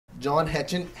John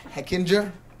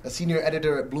Hechinger, a senior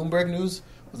editor at Bloomberg News,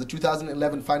 was a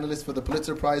 2011 finalist for the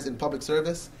Pulitzer Prize in Public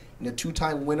Service and a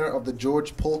two-time winner of the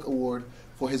George Polk Award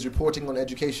for his reporting on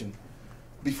education.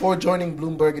 Before joining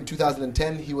Bloomberg in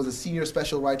 2010, he was a senior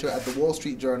special writer at the Wall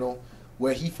Street Journal,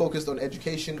 where he focused on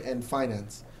education and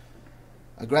finance.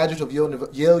 A graduate of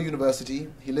Yale University,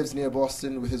 he lives near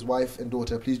Boston with his wife and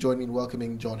daughter. Please join me in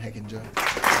welcoming John Hechinger.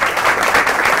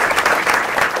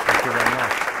 Thank you very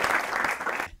much.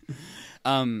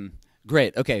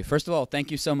 Great. Okay, first of all, thank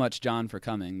you so much, John, for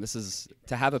coming.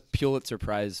 To have a Pulitzer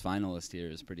Prize finalist here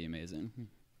is pretty amazing.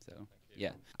 So, yeah.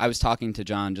 I was talking to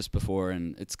John just before,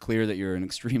 and it's clear that you're an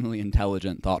extremely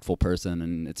intelligent, thoughtful person,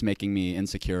 and it's making me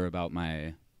insecure about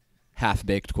my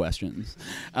half-baked questions.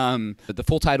 But the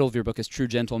full title of your book is True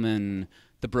Gentlemen,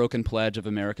 The Broken Pledge of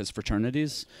America's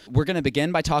Fraternities. We're going to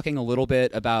begin by talking a little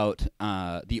bit about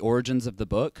the origins of the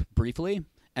book, briefly.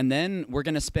 And then we're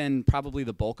going to spend probably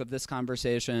the bulk of this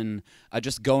conversation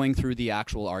just going through the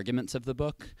actual arguments of the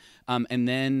book. And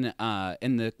then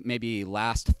in the maybe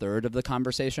last third of the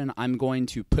conversation, I'm going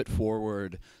to put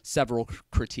forward several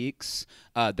critiques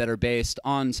that are based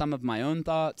on some of my own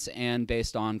thoughts and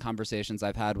based on conversations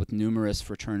I've had with numerous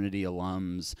fraternity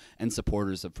alums and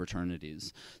supporters of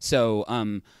fraternities.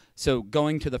 So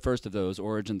going to the first of those,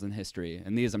 origins and history,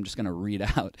 and these I'm just going to read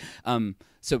out.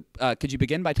 Could you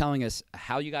begin by telling us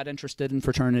how you got interested in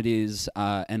fraternities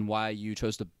and why you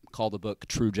chose to call the book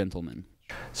True Gentlemen?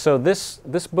 So this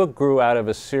book grew out of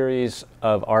a series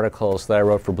of articles that I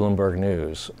wrote for Bloomberg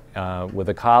News with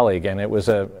a colleague, and it was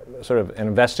a sort of an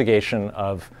investigation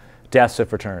of deaths at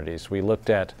fraternities. We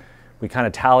kind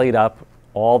of tallied up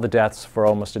all the deaths for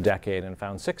almost a decade and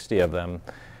found 60 of them.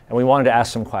 And we wanted to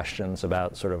ask some questions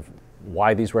about sort of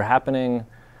why these were happening,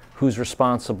 who's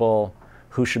responsible,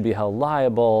 who should be held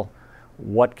liable,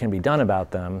 what can be done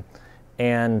about them.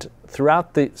 And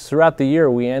throughout the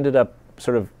year, we ended up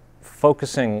sort of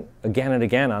focusing again and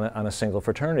again on a single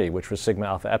fraternity, which was Sigma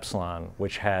Alpha Epsilon,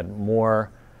 which had more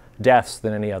deaths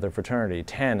than any other fraternity,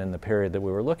 10 in the period that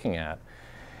we were looking at.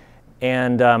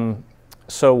 And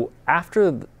so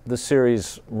after the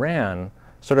series ran,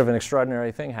 sort of an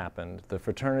extraordinary thing happened. The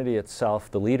fraternity itself,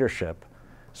 the leadership,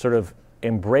 sort of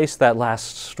embraced that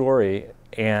last story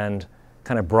and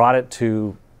kind of brought it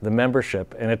to the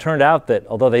membership. And it turned out that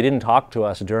although they didn't talk to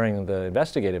us during the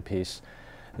investigative piece,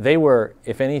 they were,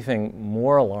 if anything,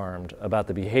 more alarmed about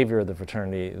the behavior of the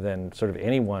fraternity than sort of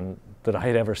anyone that I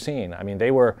had ever seen. I mean, they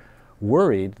were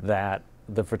worried that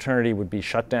the fraternity would be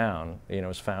shut down. You know, it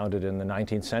was founded in the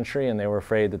 19th century, and they were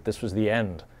afraid that this was the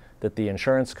end, that the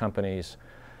insurance company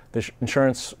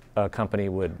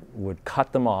would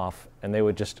cut them off and they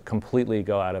would just completely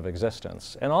go out of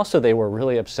existence. And also they were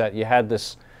really upset. You had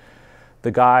the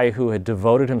guy who had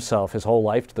devoted himself his whole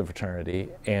life to the fraternity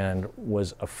and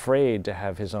was afraid to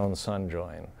have his own son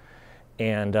join.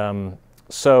 And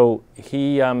so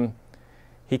he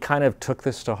kind of took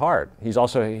this to heart. He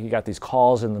got these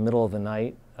calls in the middle of the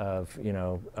night of,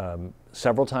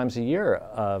 several times a year,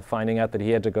 finding out that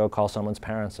he had to go call someone's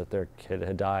parents that their kid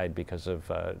had died because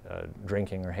of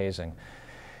drinking or hazing.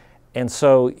 And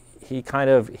so he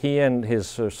and his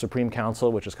Supreme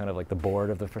Council, which is kind of like the board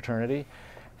of the fraternity,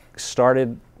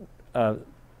 started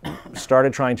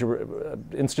trying to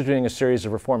instituting a series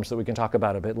of reforms that we can talk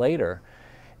about a bit later.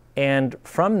 And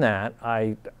from that,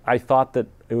 I thought that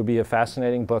it would be a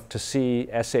fascinating book to see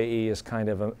SAE as kind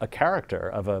of a character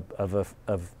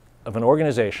of an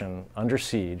organization under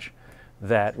siege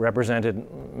that represented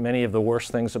many of the worst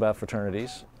things about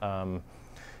fraternities,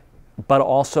 but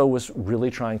also was really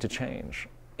trying to change.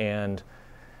 And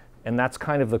that's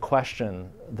kind of the question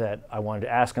that I wanted to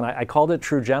ask. And I called it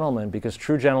True Gentlemen because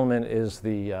True Gentlemen is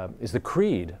the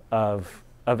creed of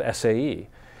SAE.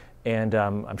 And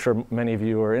I'm sure many of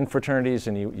you are in fraternities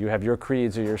and you have your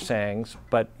creeds or your sayings,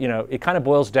 but it kind of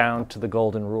boils down to the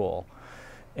golden rule.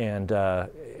 And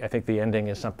I think the ending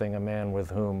is something, a man with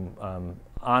whom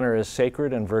honor is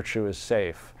sacred and virtue is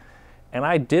safe. And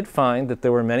I did find that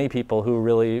there were many people who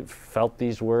really felt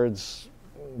these words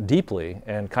deeply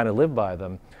and kind of lived by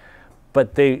them,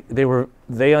 but they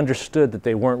understood that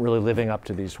they weren't really living up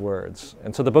to these words.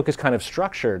 And so the book is kind of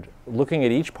structured, looking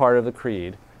at each part of the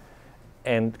creed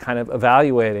and kind of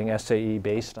evaluating SAE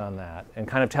based on that, and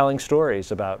kind of telling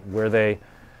stories about where they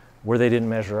didn't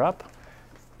measure up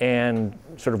and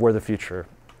sort of where the future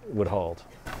would hold.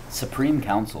 Supreme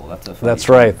Council, that's a funny That's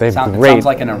right. It sounds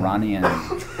like an Iranian.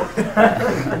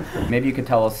 Maybe you could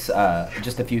tell us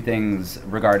just a few things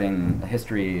regarding the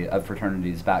history of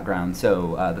fraternities' background.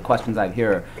 So the questions I have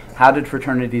here: how did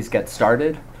fraternities get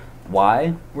started?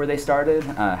 Why were they started?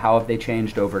 How have they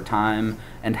changed over time?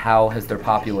 And how has their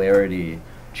popularity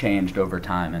changed over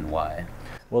time and why?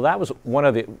 Well, that was one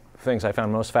of the things I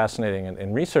found most fascinating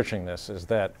in researching this, is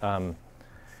that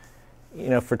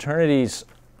fraternities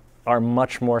are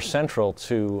much more central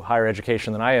to higher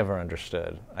education than I ever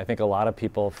understood. I think a lot of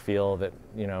people feel that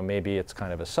maybe it's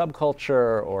kind of a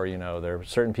subculture, or there are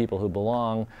certain people who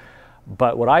belong.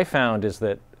 But what I found is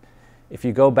that if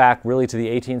you go back really to the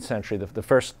 18th century, the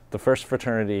first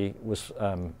fraternity was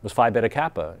Phi Beta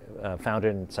Kappa,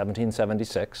 founded in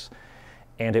 1776,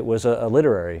 and it was a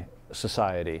literary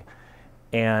society.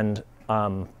 And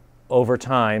over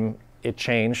time, it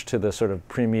changed to the sort of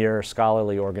premier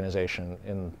scholarly organization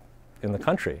in the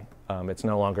country. It's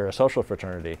no longer a social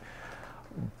fraternity.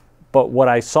 But what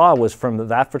I saw was from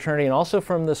that fraternity, and also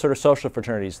from the sort of social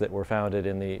fraternities that were founded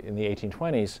in the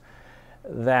 1820s,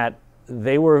 that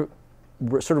they were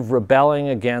sort of rebelling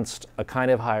against a kind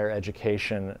of higher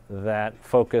education that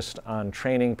focused on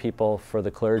training people for the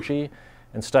clergy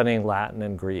and studying Latin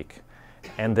and Greek.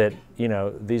 And that,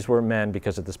 these were men,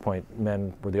 because at this point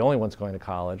men were the only ones going to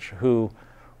college, who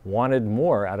wanted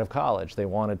more out of college. They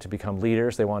wanted to become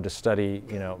leaders. They wanted to study,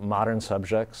 modern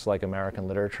subjects like American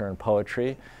literature and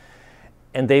poetry.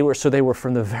 And they were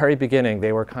from the very beginning,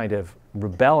 they were kind of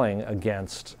rebelling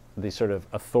against the sort of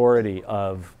authority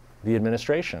of the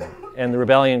administration. And the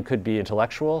rebellion could be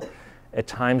intellectual. At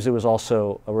times it was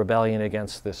also a rebellion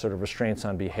against the sort of restraints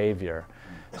on behavior.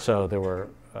 So there were,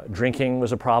 drinking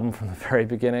was a problem from the very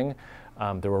beginning.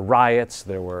 There were riots,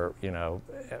 there were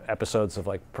episodes of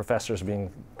like professors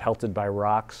being pelted by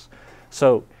rocks.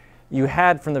 So you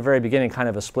had from the very beginning kind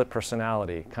of a split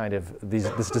personality, kind of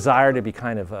this desire to be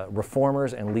kind of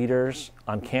reformers and leaders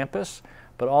on campus,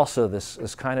 but also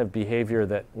this kind of behavior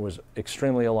that was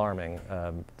extremely alarming.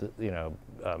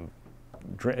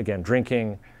 Again,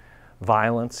 drinking,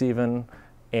 violence even,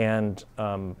 and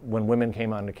when women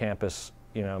came onto campus,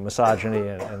 misogyny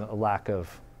and a lack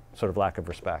of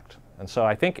respect. And so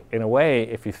I think, in a way,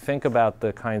 if you think about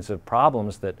the kinds of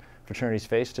problems that fraternities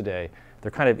face today, they're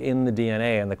kind of in the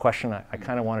DNA. And the question I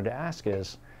kind of wanted to ask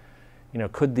is,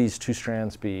 could these two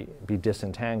strands be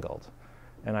disentangled?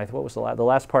 And what was the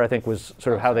last part? I think was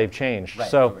sort of how they've changed. Right.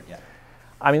 So, Yeah.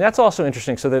 I mean, that's also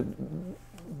interesting. So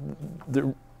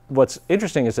that what's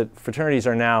interesting is that fraternities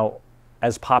are now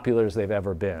as popular as they've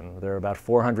ever been. There are about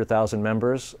 400,000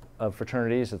 members of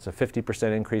fraternities. It's a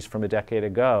 50% increase from a decade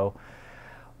ago.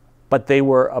 But they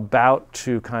were about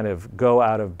to kind of go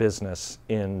out of business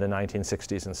in the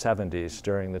 1960s and 70s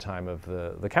during the time of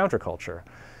the counterculture.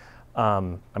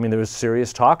 There was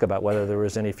serious talk about whether there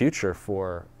was any future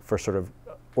for sort of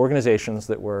organizations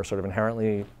that were sort of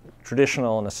inherently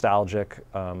traditional and nostalgic.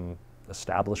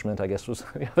 Establishment, I guess, was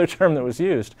the other term that was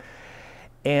used.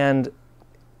 And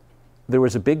there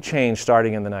was a big change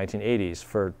starting in the 1980s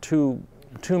for two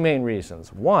main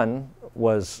reasons. One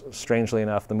was, strangely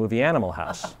enough, the movie Animal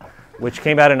House, which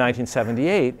came out in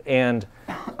 1978. And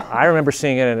I remember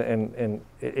seeing it, and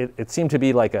it seemed to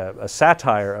be like a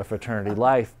satire of fraternity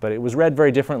life, but it was read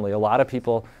very differently. A lot of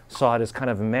people saw it as kind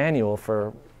of a manual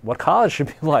for what college should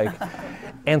be like.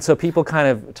 And so people kind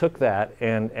of took that,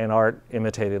 and art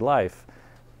imitated life,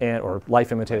 or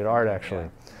life imitated art, actually.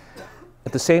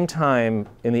 At the same time,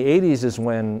 in the 80s is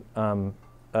when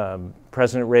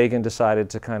President Reagan decided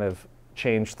to kind of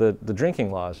change the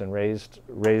drinking laws and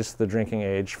raised the drinking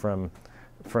age from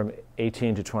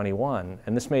 18 to 21.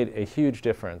 And this made a huge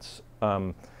difference.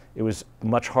 It was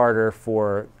much harder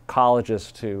for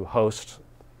colleges to host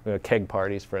keg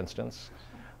parties, for instance.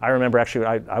 I remember actually,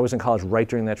 I was in college right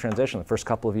during that transition. The first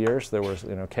couple of years, there was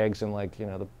kegs in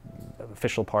the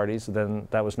official parties. Then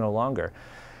that was no longer.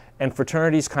 And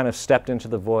fraternities kind of stepped into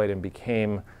the void and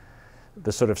became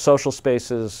the sort of social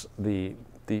spaces, the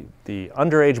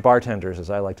underage bartenders, as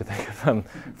I like to think of them,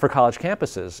 for college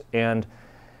campuses. And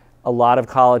a lot of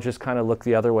colleges kind of looked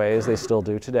the other way, as they still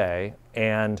do today.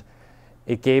 And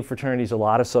it gave fraternities a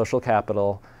lot of social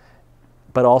capital,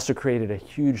 but also created a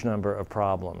huge number of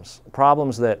problems.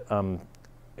 Problems that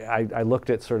I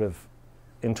looked at sort of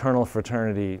internal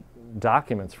fraternity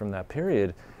documents from that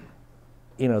period.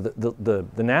 The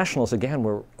nationals, again,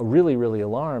 were really, really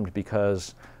alarmed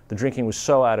because the drinking was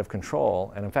so out of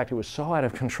control. And in fact, it was so out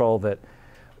of control that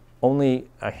only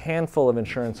a handful of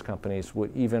insurance companies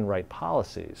would even write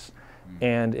policies.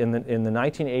 And in the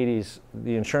 1980s,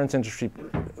 the insurance industry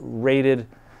rated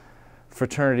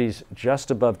fraternities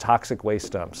just above toxic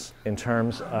waste dumps in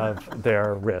terms of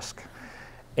their risk.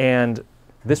 And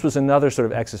this was another sort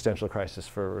of existential crisis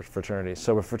for fraternities.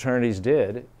 So what fraternities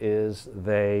did is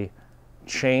they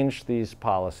changed these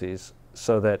policies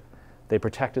so that they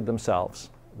protected themselves,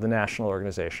 the national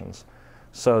organizations,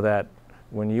 so that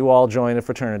when you all join a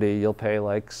fraternity, you'll pay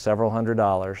like several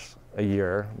 $100s, a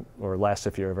year, or less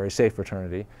if you're a very safe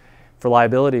fraternity, for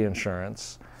liability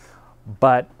insurance.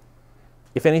 But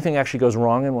if anything actually goes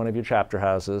wrong in one of your chapter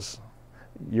houses,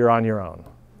 you're on your own.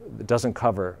 It doesn't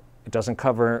cover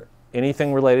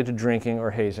anything related to drinking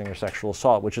or hazing or sexual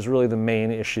assault, which is really the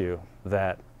main issue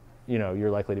that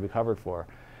you're likely to be covered for.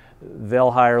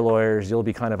 They'll hire lawyers, you'll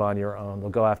be kind of on your own. They'll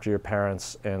go after your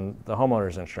parents and the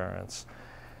homeowner's insurance.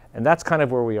 And that's kind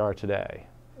of where we are today,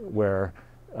 where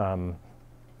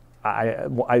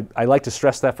I like to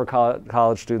stress that for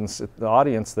college students in the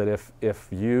audience, that if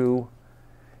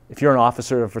you're an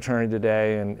officer of a fraternity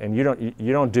today and you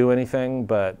don't do anything,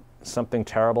 but something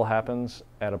terrible happens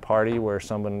at a party where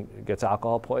someone gets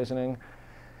alcohol poisoning,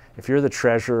 if you're the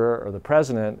treasurer or the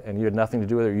president and you had nothing to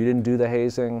do with it, or you didn't do the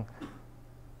hazing,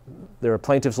 there are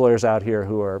plaintiffs' lawyers out here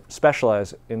who are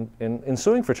specialized in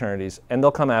suing fraternities, and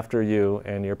they'll come after you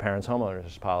and your parents'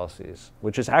 homeowners policies,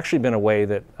 which has actually been a way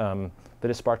that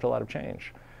has sparked a lot of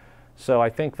change. So I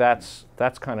think that's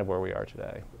kind of where we are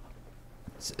today.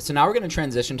 So now we're going to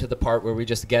transition to the part where we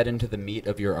just get into the meat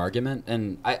of your argument,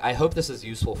 and I hope this is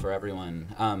useful for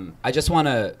everyone. I just want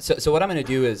to, so what I'm going to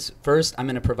do is, first I'm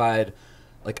going to provide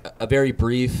like a very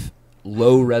brief,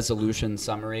 low-resolution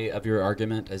summary of your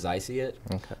argument as I see it.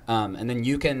 Okay. And then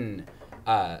you can,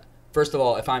 first of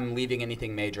all, if I'm leaving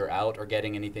anything major out or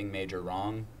getting anything major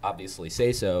wrong, obviously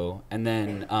say so. And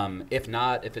then if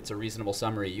not, if it's a reasonable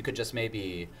summary, you could just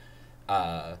maybe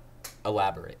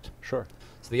elaborate. Sure.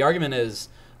 So the argument is,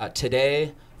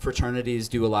 today, fraternities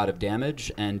do a lot of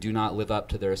damage and do not live up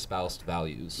to their espoused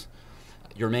values.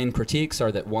 Your main critiques are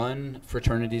that, 1,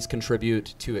 fraternities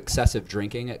contribute to excessive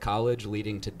drinking at college,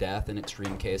 leading to death in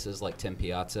extreme cases like Tim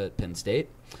Piazza at Penn State.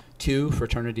 2,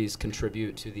 fraternities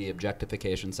contribute to the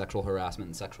objectification, sexual harassment,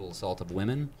 and sexual assault of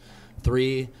women.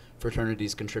 3,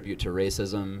 fraternities contribute to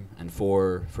racism. And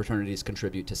 4, fraternities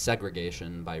contribute to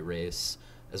segregation by race,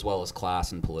 as well as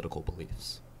class and political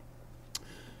beliefs.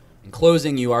 In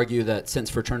closing, you argue that since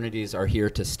fraternities are here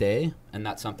to stay, and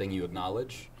that's something you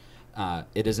acknowledge,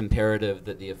 it is imperative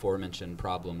that the aforementioned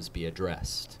problems be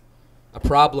addressed. A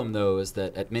problem, though, is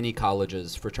that at many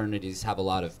colleges, fraternities have a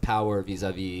lot of power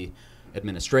vis-a-vis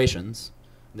administrations.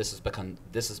 This is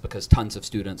because tons of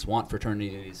students want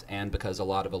fraternities, and because a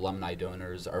lot of alumni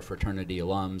donors are fraternity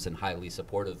alums and highly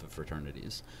supportive of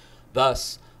fraternities.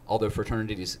 Thus, although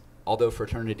fraternities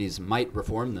might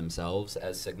reform themselves,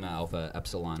 as Sigma Alpha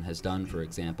Epsilon has done, for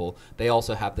example, they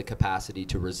also have the capacity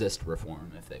to resist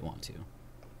reform if they want to.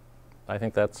 I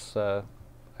think that's a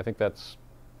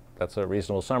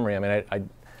reasonable summary. I mean,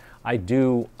 I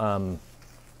do. I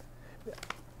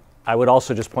would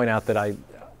also just point out that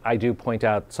I do point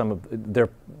out some of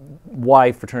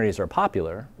why fraternities are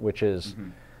popular, which is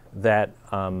that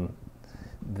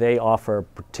they offer,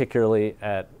 particularly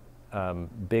at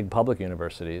big public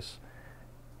universities,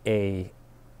 a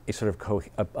sort of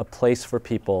a place for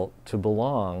people to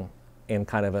belong in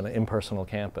kind of an impersonal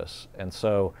campus, and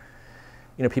so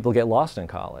people get lost in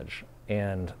college.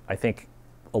 And I think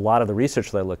a lot of the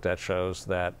research that I looked at shows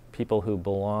that people who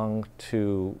belong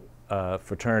to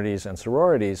fraternities and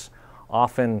sororities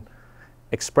often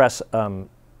express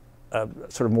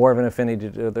sort of more of an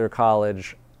affinity to their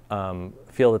college,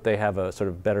 feel that they have a sort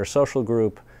of better social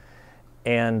group,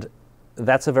 and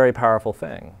that's a very powerful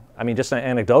thing. I mean, just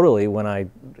anecdotally, when I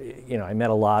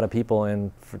met a lot of people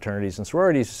in fraternities and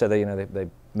sororities who said that they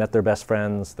met their best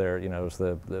friends. It was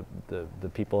the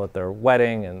people at their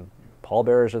wedding and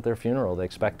pallbearers at their funeral. They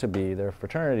expect to be their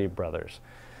fraternity brothers,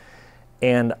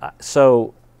 and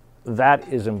so that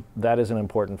is an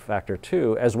important factor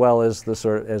too, as well as the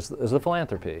the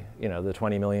philanthropy. The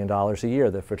 $20 million a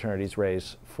year that fraternities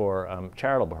raise for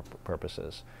charitable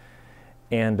purposes,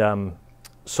 and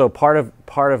so part of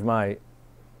my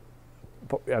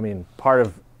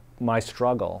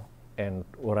struggle, and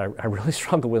what I really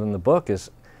struggle with in the book is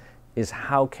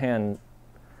how can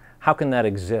that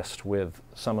exist with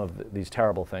some of these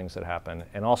terrible things that happen?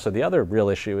 And also the other real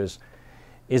issue is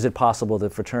it possible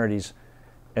that fraternities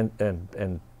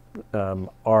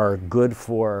are good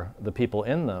for the people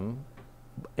in them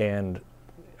and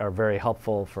are very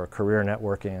helpful for career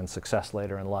networking and success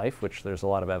later in life, which there's a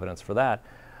lot of evidence for that,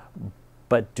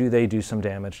 but do they do some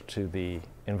damage to the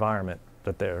environment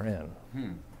that they're in?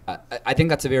 I think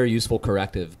that's a very useful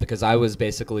corrective, because I was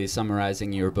basically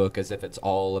summarizing your book as if it's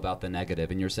all about the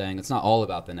negative, and you're saying it's not all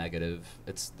about the negative.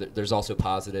 There's also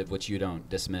positive, which you don't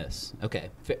dismiss. Okay,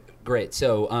 great.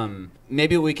 So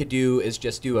maybe what we could do is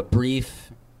just do a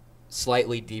brief,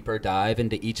 slightly deeper dive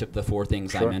into each of the 4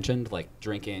 things I mentioned, like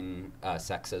drinking,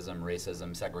 sexism,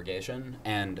 racism, segregation,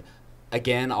 and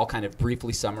again, I'll kind of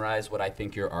briefly summarize what I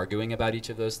think you're arguing about each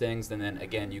of those things, and then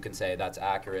again, you can say that's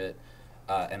accurate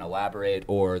and elaborate,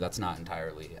 or that's not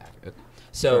entirely accurate.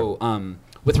 So,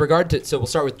 with regard to, so we'll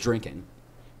start with drinking.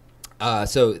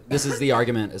 So this is the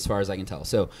argument as far as I can tell.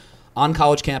 So, on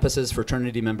college campuses,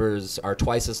 fraternity members are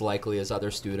twice as likely as other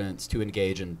students to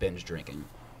engage in binge drinking.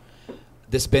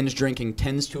 This binge drinking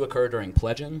tends to occur during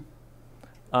pledging.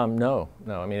 No.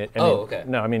 I mean, okay.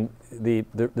 No, I mean the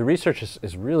research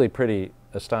is really pretty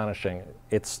astonishing.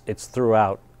 It's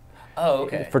throughout. Oh,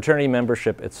 okay. Fraternity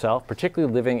membership itself,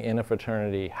 particularly living in a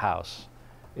fraternity house,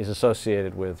 is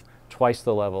associated with twice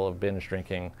the level of binge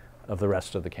drinking of the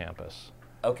rest of the campus.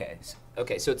 Okay.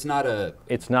 Okay. So it's not a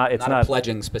not a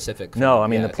pledging specific. No, I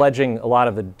mean yeah, the pledging, a lot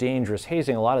of the dangerous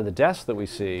hazing, a lot of the deaths that we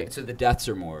see. Okay, so the deaths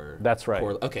are more. That's right.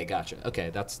 Okay, gotcha. Okay,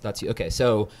 that's okay.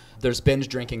 So there's binge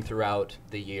drinking throughout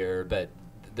the year, but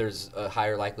there's a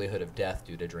higher likelihood of death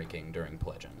due to drinking during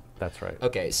pledging. That's right.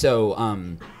 Okay,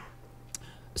 so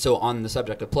so on the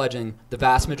subject of pledging, the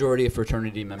vast majority of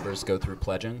fraternity members go through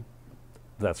pledging.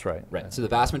 That's right. Right. So the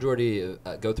vast majority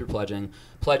go through pledging.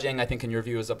 Pledging, I think, in your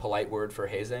view, is a polite word for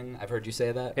hazing. I've heard you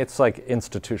say that. It's like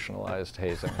institutionalized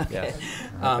hazing. Okay. Yes.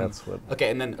 That's what.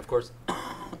 Okay, and then of course,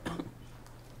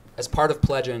 as part of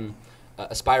pledging,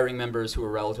 aspiring members who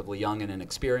are relatively young and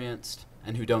inexperienced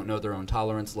and who don't know their own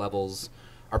tolerance levels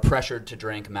are pressured to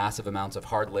drink massive amounts of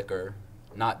hard liquor,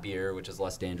 not beer, which is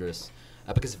less dangerous,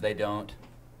 because if they don't,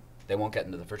 they won't get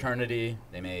into the fraternity.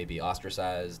 They may be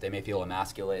ostracized. They may feel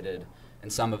emasculated.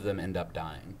 And some of them end up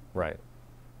dying. Right.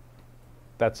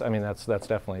 That's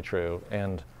definitely true.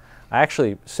 And I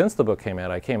actually, since the book came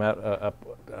out,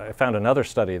 I found another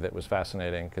study that was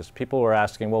fascinating because people were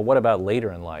asking, well, what about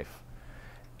later in life?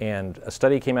 And a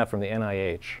study came out from the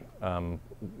NIH,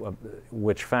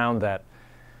 which found that,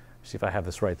 see if I have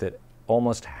this right, that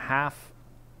almost half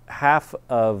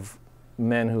of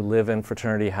men who live in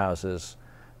fraternity houses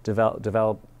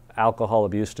develop alcohol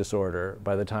abuse disorder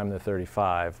by the time they're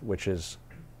 35, which is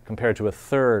compared to a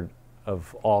third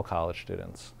of all college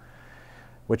students,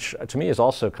 which to me is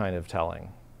also kind of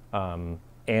telling.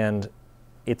 And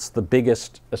it's the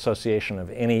biggest association of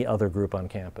any other group on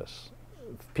campus.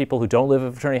 People who don't live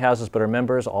in fraternity houses but are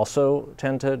members also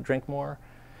tend to drink more.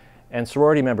 And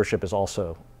sorority membership is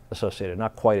also associated,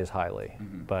 not quite as highly.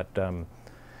 Mm-hmm. But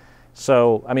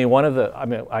so, I mean, I'm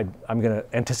going to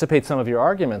anticipate some of your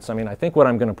arguments. I mean, I think what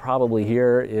I'm going to probably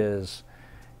hear is,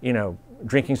 you know,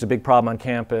 drinking's a big problem on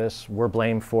campus, we're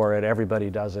blamed for it, everybody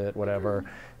does it, whatever.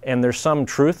 And there's some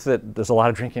truth that there's a lot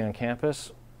of drinking on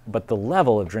campus, but the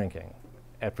level of drinking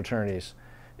at fraternities,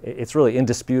 it's really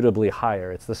indisputably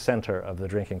higher. It's the center of the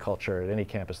drinking culture at any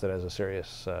campus that has a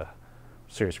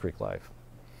serious Greek life.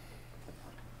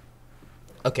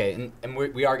 Okay, and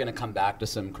we are going to come back to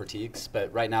some critiques,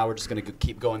 but right now we're just going to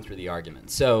keep going through the argument.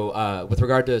 So with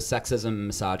regard to sexism,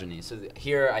 misogyny, so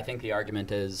here I think the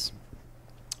argument is,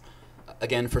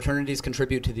 again, fraternities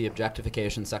contribute to the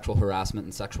objectification, sexual harassment,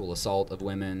 and sexual assault of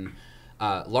women,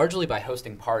 largely by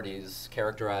hosting parties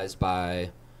characterized by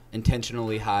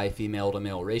intentionally high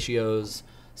female-to-male ratios,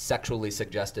 sexually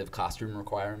suggestive costume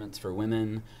requirements for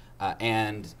women,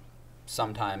 and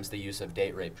sometimes the use of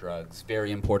date rape drugs,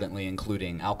 very importantly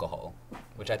including alcohol,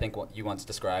 which I think you once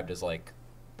described as like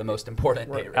the most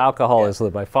important date rape. Alcohol is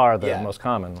by far the most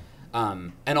common.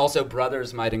 And also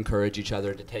brothers might encourage each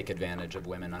other to take advantage of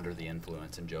women under the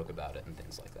influence and joke about it and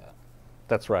things like that.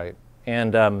 That's right.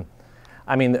 And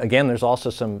I mean, again, there's also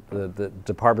the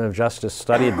Department of Justice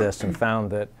studied this and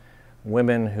found that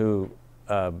women who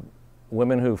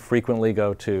frequently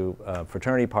go to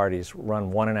fraternity parties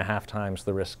run 1.5 times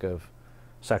the risk of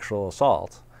sexual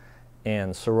assault,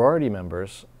 and sorority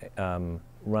members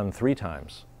run 3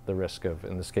 times the risk of,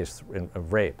 in this case,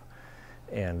 of rape,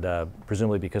 and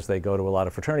presumably because they go to a lot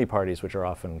of fraternity parties, which are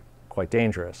often quite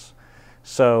dangerous.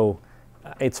 So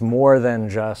it's more than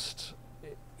just,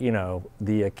 you know,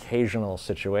 the occasional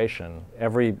situation.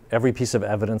 Every piece of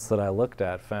evidence that I looked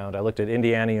at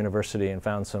Indiana University and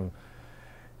found some,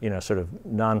 you know, sort of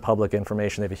non-public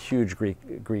information. They have a huge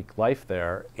Greek life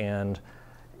there, and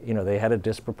you know, they had a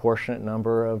disproportionate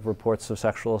number of reports of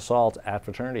sexual assault at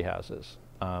fraternity houses.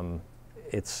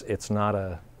 It's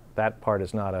not that part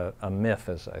is not a myth,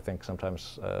 as I think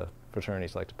sometimes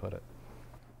fraternities like to put it.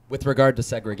 With regard to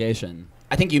segregation,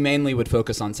 I think you mainly would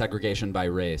focus on segregation by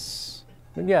race.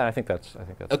 Yeah, I think that's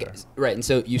okay, fair. Right, and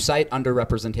so you cite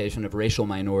underrepresentation of racial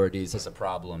minorities as a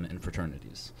problem in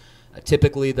fraternities.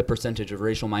 Typically, the percentage of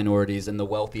racial minorities in the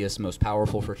wealthiest, most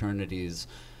powerful fraternities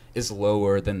is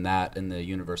lower than that in the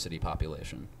university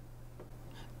population.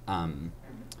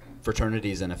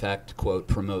 fraternities, in effect, quote,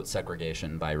 promote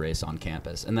segregation by race on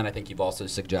campus. And then I think you've also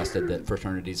suggested that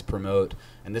fraternities promote,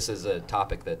 and this is a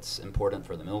topic that's important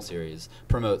for the Mill series,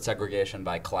 promote segregation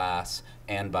by class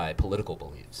and by political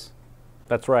beliefs.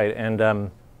 That's right.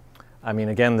 And I mean,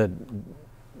 again,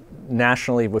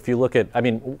 nationally, if you look at, I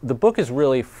mean, the book is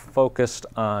really focused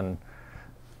on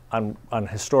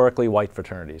historically white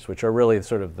fraternities, which are really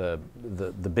sort of the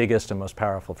biggest and most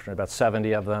powerful fraternities, about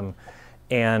 70 of them.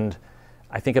 And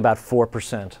I think about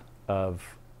 4% of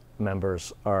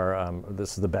members are,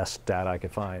 this is the best data I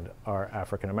could find, are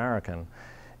African American.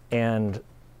 And,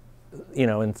 you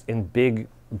know, in big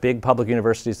public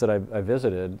universities that I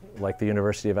visited, like the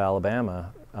University of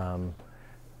Alabama,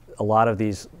 a lot of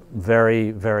these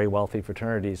very, very wealthy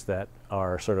fraternities that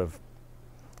are sort of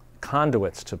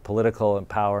conduits to political and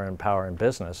power in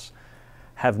business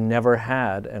have never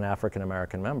had an African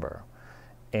American member.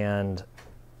 And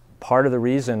part of the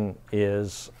reason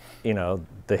is, you know,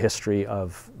 the history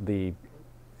of the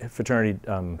fraternity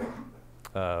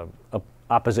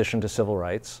opposition to civil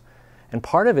rights. And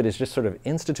part of it is just sort of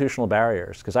institutional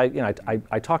barriers. Because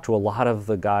I talked to a lot of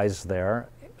the guys there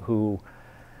who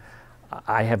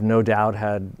I have no doubt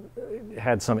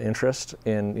had some interest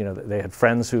in, you know, they had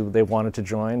friends who they wanted to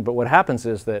join. But what happens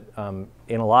is that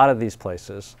in a lot of these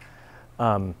places,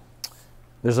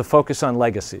 there's a focus on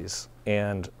legacies.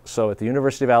 And so at the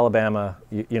University of Alabama,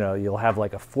 you know, you'll have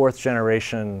like a fourth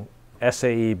generation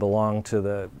SAE belong,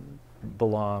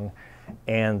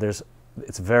 and it's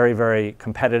very, very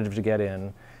competitive to get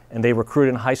in. And they recruit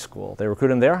in high school. They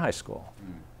recruit in their high school.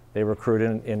 They recruit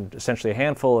in essentially a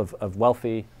handful of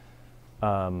wealthy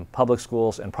public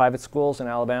schools and private schools in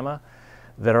Alabama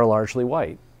that are largely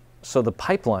white. So the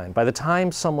pipeline, by the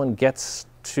time someone gets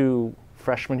to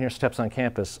freshman year, steps on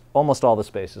campus, almost all the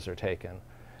spaces are taken.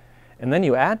 And then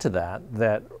you add to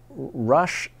that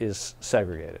Rush is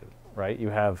segregated, right? You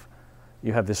have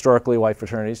the historically white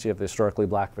fraternities, you have the historically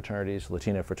black fraternities,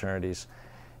 Latino fraternities.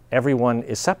 Everyone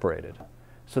is separated.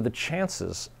 So the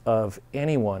chances of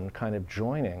anyone kind of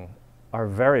joining are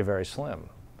very, very slim.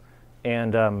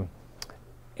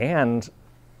 And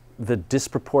the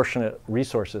disproportionate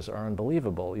resources are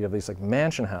unbelievable. You have these like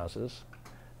mansion houses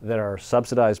that are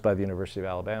subsidized by the University of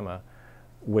Alabama,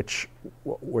 which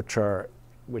are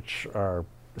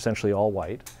essentially all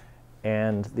white,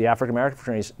 and the African American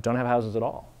fraternities don't have houses at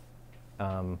all.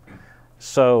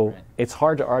 So it's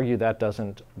hard to argue that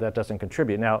doesn't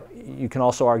contribute. Now, you can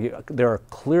also argue there are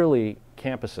clearly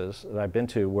campuses that I've been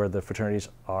to where the fraternities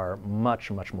are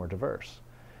much, much more diverse.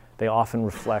 They often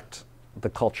reflect the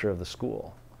culture of the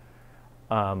school.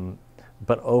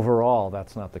 But overall,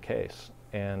 that's not the case.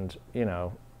 And, you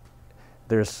know,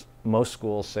 most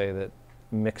schools say that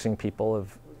mixing people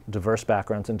of diverse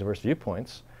backgrounds and diverse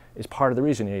viewpoints is part of the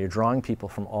reason. You know, you're drawing people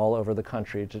from all over the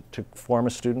country to form a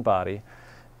student body.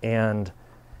 And,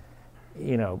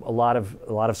 you know, a lot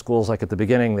of schools, like at the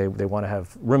beginning, they want to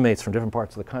have roommates from different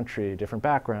parts of the country, different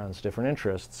backgrounds, different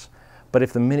interests. But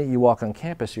if the minute you walk on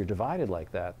campus, you're divided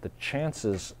like that, the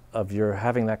chances of your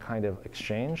having that kind of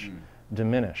exchange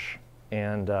diminish.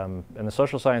 And the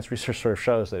social science research sort of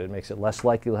shows that it makes it less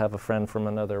likely to have a friend from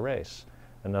another race,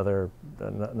 another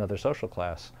social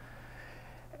class.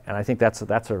 And I think that's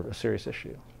a serious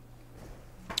issue.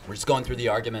 We're just going through the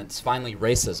arguments. Finally,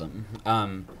 racism.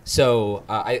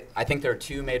 I think there are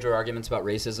two major arguments about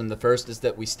racism. The first is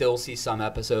that we still see some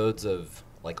episodes of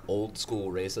like old school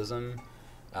racism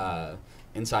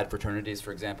inside fraternities.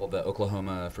 For example, the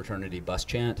Oklahoma fraternity bus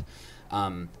chant.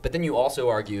 But then you also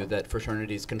argue that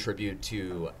fraternities contribute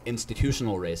to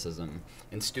institutional racism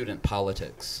in student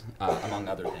politics, among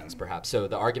other things, perhaps. So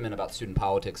the argument about student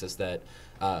politics is that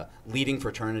leading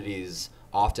fraternities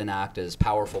often act as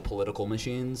powerful political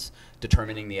machines,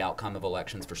 determining the outcome of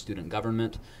elections for student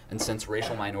government. And since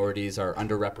racial minorities are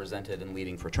underrepresented in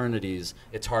leading fraternities,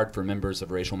 it's hard for members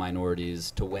of racial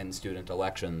minorities to win student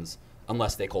elections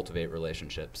unless they cultivate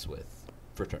relationships with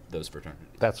those fraternities.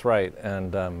 That's right.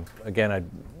 And again, I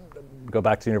go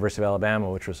back to the University of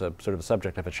Alabama, which was a sort of a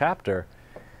subject of a chapter.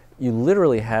 You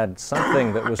literally had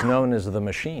something that was known as the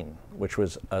Machine, which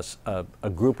was a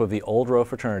group of the old row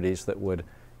fraternities that would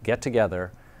get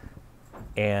together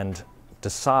and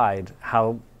decide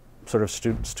how sort of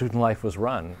student life was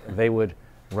run. They would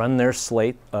run their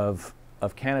slate of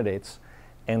candidates,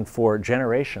 and for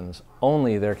generations,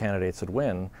 only their candidates would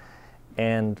win.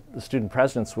 And the student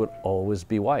presidents would always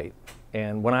be white.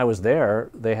 And when I was there,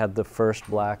 they had the first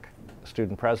black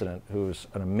student president, who's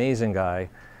an amazing guy,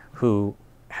 who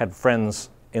had friends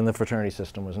in the fraternity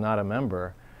system, was not a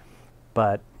member,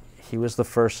 but he was the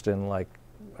first in like,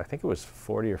 I think it was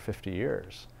 40 or 50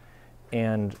 years.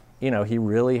 And, you know, he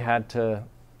really had to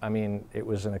I mean, it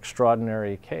was an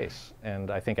extraordinary case,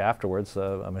 and I think afterwards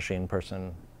a machine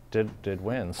person did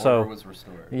win. Order was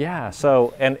restored. Yeah.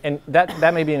 So and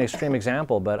that may be an extreme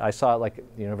example, but I saw it like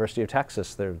at the University of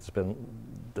Texas. There's been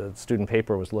the student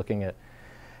paper was looking at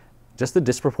just the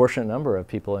disproportionate number of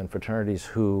people in fraternities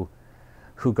who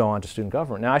go on to student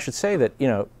government. Now, I should say that, you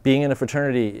know, being in a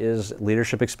fraternity is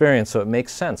leadership experience, so it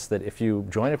makes sense that if you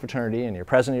join a fraternity and you're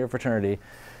president of your fraternity,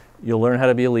 you'll learn how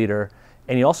to be a leader,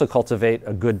 and you also cultivate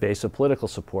a good base of political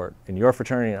support in your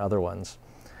fraternity and other ones.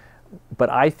 But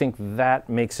I think that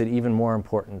makes it even more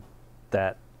important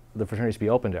that the fraternities be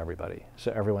open to everybody,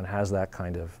 so everyone has that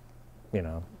kind of, you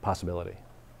know, possibility.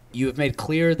 You have made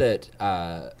clear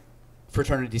that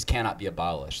fraternities cannot be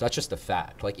abolished. That's just a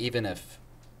fact. Like, even if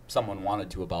someone wanted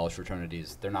to abolish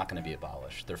fraternities, they're not going to be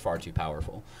abolished. They're far too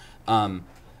powerful.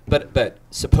 But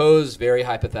suppose, very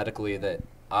hypothetically, that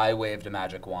I waved a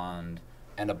magic wand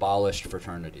and abolished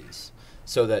fraternities,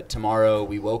 so that tomorrow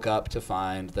we woke up to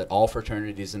find that all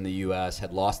fraternities in the U.S.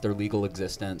 had lost their legal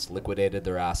existence, liquidated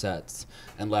their assets,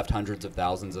 and left hundreds of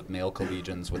thousands of male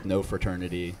collegians with no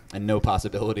fraternity and no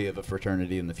possibility of a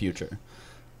fraternity in the future.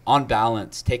 On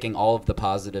balance, taking all of the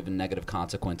positive and negative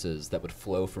consequences that would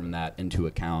flow from that into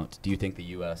account, do you think the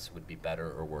U.S. would be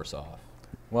better or worse off?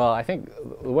 Well, I think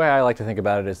the way I like to think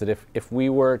about it is that if we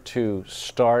were to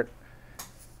start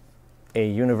a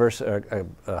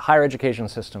higher education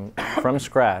system from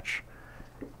scratch,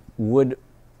 would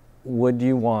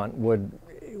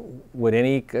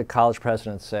any college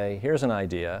president say, here's an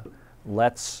idea,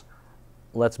 let's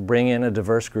bring in a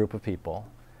diverse group of people,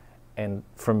 and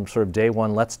from sort of day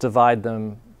one, let's divide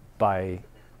them by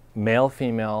male,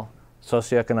 female,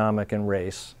 socioeconomic, and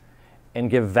race, and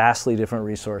give vastly different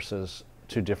resources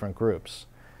to different groups.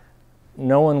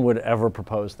 No one would ever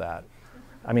propose that.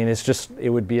 I mean, it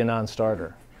would be a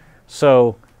non-starter.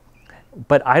 So,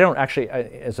 but I don't actually,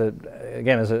 as a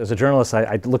journalist,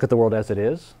 I look at the world as it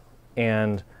is,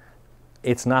 and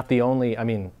it's not the only, I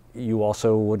mean, you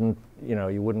also wouldn't, you know,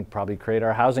 you wouldn't probably create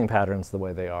our housing patterns the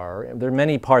way they are. There are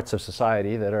many parts of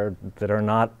society that are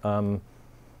not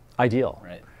ideal.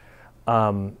 Right.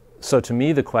 So to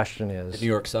me, the question is the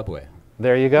New York subway.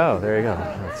 There you go. There you go.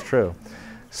 That's true.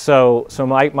 So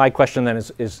my question then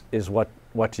is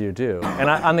what do you do? And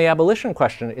on the abolition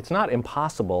question, it's not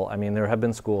impossible. I mean, there have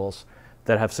been schools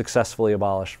that have successfully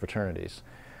abolished fraternities,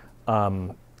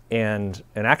 and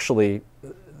actually,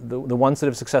 the ones that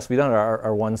have successfully done it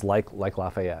are ones like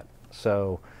Lafayette.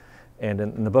 So, and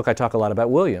in the book I talk a lot about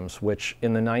Williams, which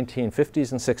in the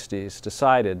 1950s and 60s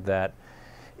decided that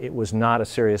it was not a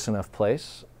serious enough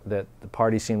place, that the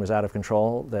party scene was out of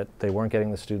control, that they weren't getting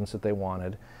the students that they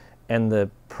wanted, and the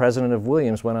president of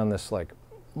Williams went on this like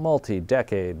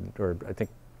multi-decade, or I think,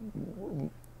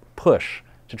 push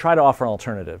to try to offer an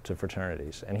alternative to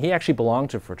fraternities. And he actually belonged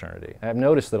to a fraternity. I've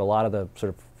noticed that a lot of the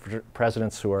sort of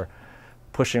presidents who are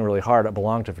pushing really hard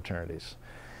belong to fraternities.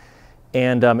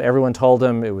 And everyone told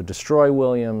him it would destroy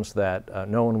Williams, that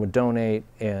no one would donate,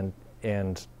 and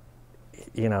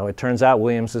you know, it turns out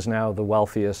Williams is now the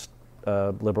wealthiest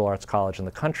liberal arts college in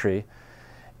the country,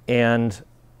 and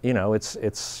you know, it's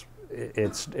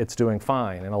doing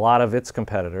fine. And a lot of its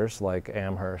competitors, like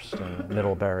Amherst and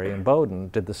Middlebury and Bowdoin,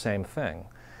 did the same thing.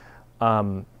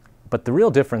 But the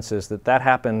real difference is that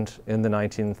happened in the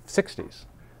 1960s,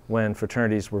 when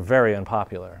fraternities were very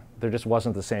unpopular. There just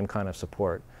wasn't the same kind of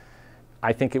support.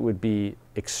 I think it would be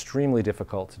extremely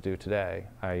difficult to do today.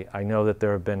 I know that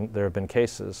there have been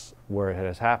cases where it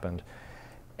has happened,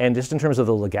 and just in terms of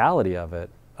the legality of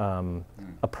it,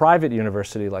 a private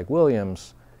university like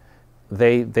Williams,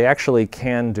 they actually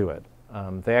can do it.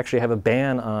 They actually have a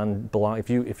ban on if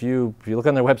you look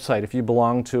on their website, if you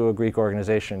belong to a Greek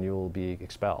organization, you will be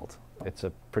expelled. It's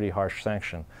a pretty harsh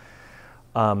sanction.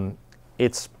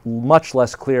 It's much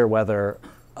less clear whether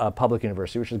a public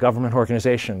university, which is a government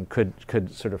organization,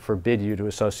 could sort of forbid you to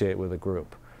associate with a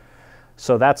group.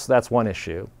 So that's one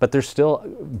issue. But there's still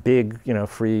big, you know,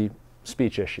 free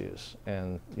speech issues,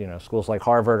 and you know, schools like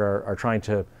Harvard are trying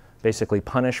to basically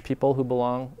punish people who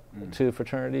belong to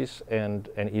fraternities and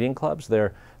eating clubs.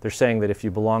 They're saying that if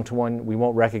you belong to one, we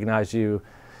won't recognize you,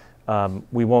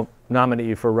 we won't nominate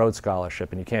you for a Rhodes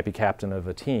Scholarship, and you can't be captain of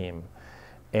a team.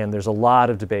 And there's a lot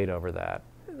of debate over that.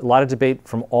 A lot of debate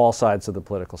from all sides of the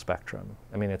political spectrum.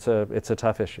 I mean, it's a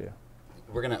tough issue.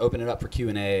 We're going to open it up for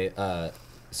Q&A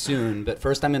soon, but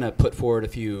first I'm going to put forward a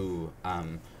few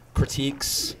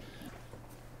critiques.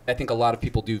 I think a lot of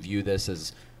people do view this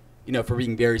as, you know, for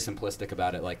being very simplistic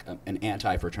about it, like an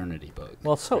anti-fraternity book.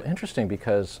 Well, it's so interesting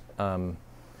because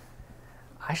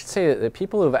I should say that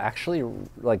people who have actually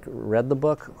like read the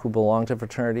book, who belong to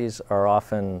fraternities, are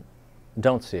often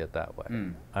don't see it that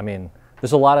way. I mean,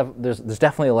 there's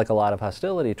definitely like a lot of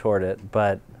hostility toward it,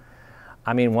 but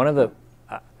I mean,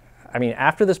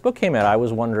 after this book came out, I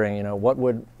was wondering, you know, what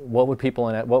would people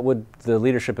in it, what would the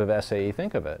leadership of SAE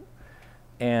think of it?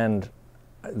 And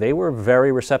they were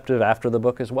very receptive after the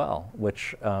book as well,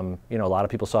 which you know, a lot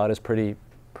of people saw it as pretty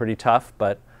tough,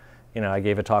 but you know, I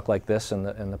gave a talk like this, and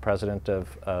the president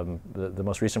of the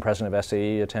most recent president of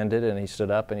SAE attended, and he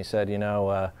stood up and he said, you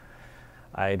know,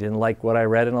 I didn't like what I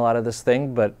read in a lot of this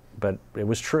thing, but it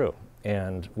was true,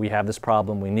 and we have this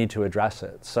problem, we need to address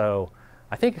it. So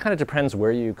I think it kind of depends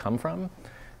where you come from.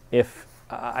 If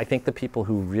I think the people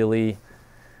who really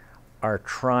are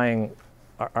trying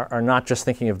are not just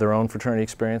thinking of their own fraternity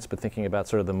experience, but thinking about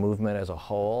sort of the movement as a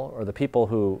whole, or the people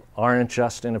who aren't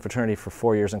just in a fraternity for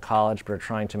 4 years in college, but are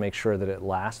trying to make sure that it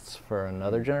lasts for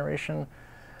another generation,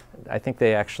 I think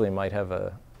they actually might have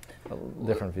a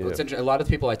different view. Well, a lot of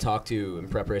the people I talked to in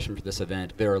preparation for this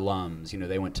event, they're alums. You know,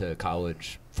 they went to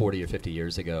college 40 or 50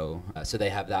 years ago, so they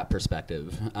have that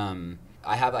perspective.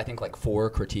 I have, I think, like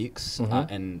 4 critiques,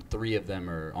 and 3 of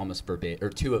them are almost verbatim, or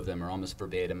 2 of them are almost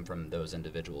verbatim from those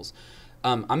individuals.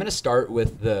 I'm going to start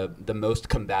with the most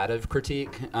combative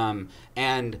critique,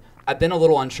 and I've been a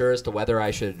little unsure as to whether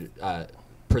I should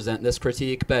present this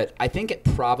critique, but I think it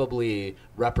probably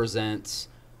represents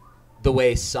the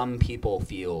way some people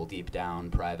feel deep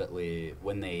down privately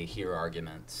when they hear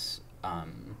arguments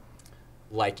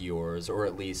like yours, or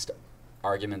at least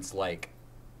arguments like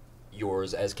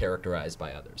yours as characterized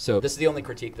by others. So this is the only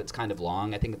critique that's kind of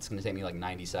long. I think it's going to take me like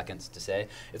 90 seconds to say.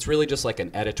 It's really just like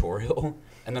an editorial,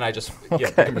 and then I just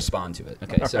can respond to it.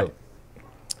 Okay, so,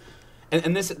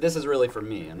 and this is really for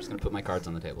me. I'm just going to put my cards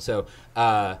on the table. So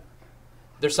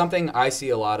there's something I see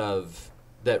a lot of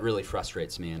that really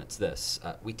frustrates me, and it's this.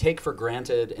 We take for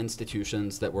granted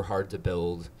institutions that were hard to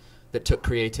build, that took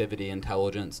creativity,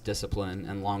 intelligence, discipline,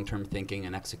 and long-term thinking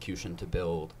and execution to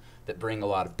build, that bring a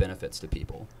lot of benefits to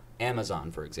people.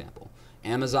 Amazon, for example.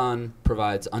 Amazon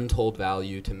provides untold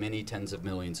value to many tens of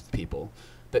millions of people.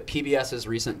 But PBS's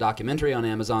recent documentary on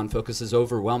Amazon focuses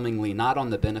overwhelmingly not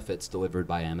on the benefits delivered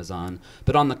by Amazon,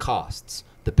 but on the costs,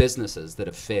 the businesses that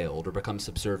have failed or become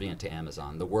subservient to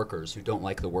Amazon, the workers who don't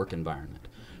like the work environment.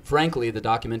 Frankly, the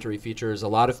documentary features a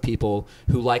lot of people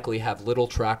who likely have little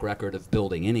track record of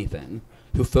building anything,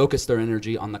 who focus their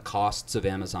energy on the costs of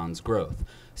Amazon's growth,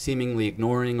 seemingly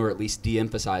ignoring or at least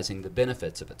de-emphasizing the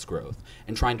benefits of its growth,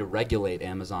 and trying to regulate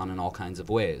Amazon in all kinds of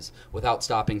ways, without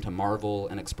stopping to marvel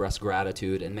and express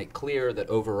gratitude and make clear that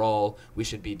overall we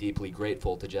should be deeply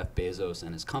grateful to Jeff Bezos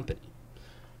and his company.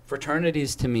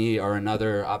 Fraternities, to me, are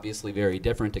another obviously very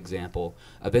different example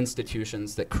of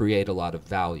institutions that create a lot of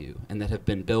value and that have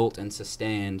been built and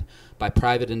sustained by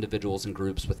private individuals and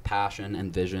groups with passion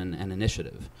and vision and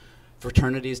initiative.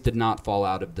 Fraternities did not fall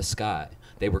out of the sky.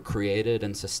 They were created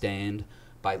and sustained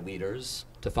by leaders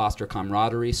to foster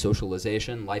camaraderie,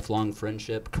 socialization, lifelong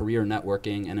friendship, career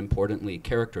networking, and importantly,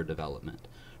 character development.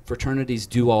 Fraternities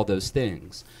do all those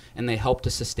things, and they help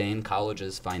to sustain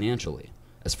colleges financially,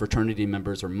 as fraternity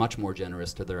members are much more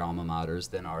generous to their alma maters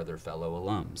than are their fellow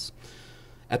alums.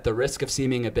 At the risk of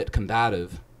seeming a bit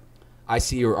combative, I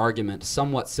see your argument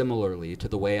somewhat similarly to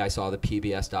the way I saw the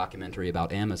PBS documentary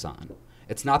about Amazon.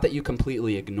 It's not that you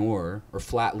completely ignore or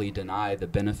flatly deny the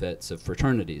benefits of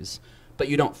fraternities, but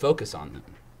you don't focus on them.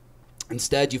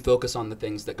 Instead, you focus on the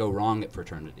things that go wrong at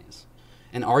fraternities.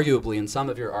 And arguably, in some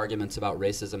of your arguments about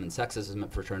racism and sexism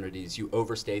at fraternities, you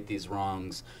overstate these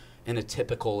wrongs in a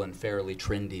typical and fairly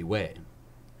trendy way.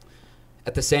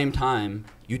 At the same time,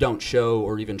 you don't show,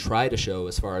 or even try to show,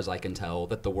 as far as I can tell,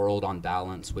 that the world on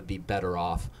balance would be better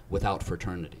off without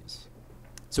fraternities.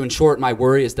 So in short, my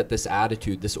worry is that this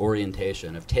attitude, this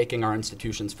orientation of taking our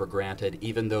institutions for granted,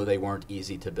 even though they weren't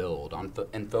easy to build,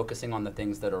 and focusing on the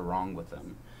things that are wrong with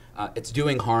them, it's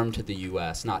doing harm to the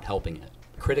U.S., not helping it.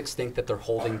 Critics think that they're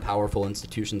holding powerful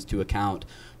institutions to account,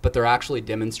 but they're actually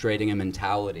demonstrating a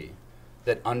mentality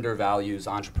that undervalues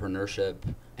entrepreneurship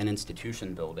and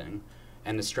institution building,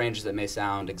 and as strange as it may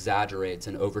sound, exaggerates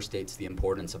and overstates the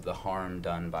importance of the harm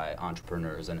done by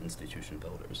entrepreneurs and institution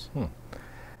builders.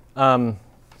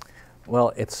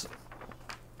 Well, it's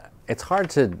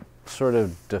hard to sort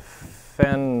of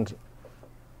defend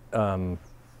sort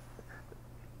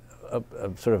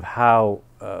of how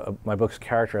my book's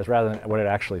characterized rather than what it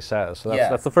actually says. So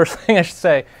that's the first thing I should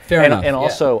say. Fair enough. And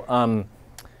also,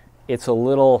 it's a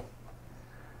little.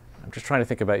 I'm just trying to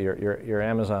think about your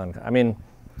Amazon. I mean,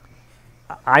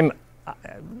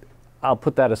 I'll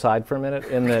put that aside for a minute.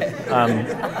 In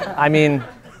that, I mean,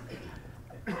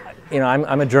 you know,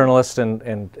 I'm a journalist and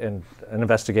an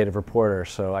investigative reporter,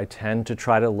 so I tend to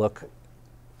try to look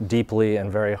deeply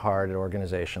and very hard at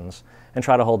organizations and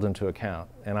try to hold them to account.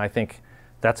 And I think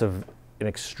that's an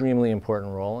extremely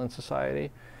important role in society.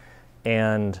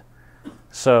 And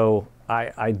so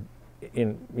I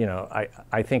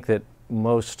think that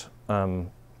most,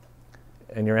 and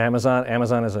your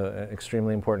Amazon is an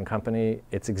extremely important company.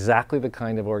 It's exactly the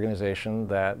kind of organization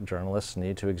that journalists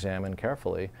need to examine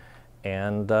carefully.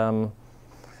 And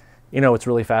it's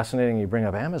really fascinating you bring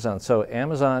up Amazon. So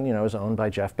Amazon, is owned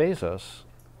by Jeff Bezos.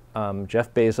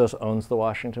 Jeff Bezos owns the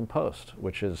Washington Post,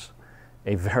 which is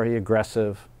a very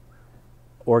aggressive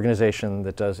organization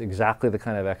that does exactly the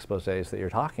kind of exposés that you're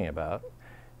talking about,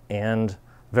 and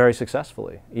very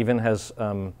successfully. Even has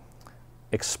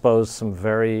exposed some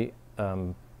very,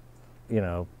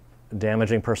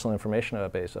 damaging personal information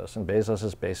about Bezos. And Bezos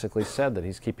has basically said that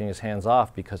he's keeping his hands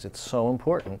off because it's so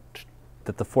important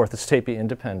that the fourth estate be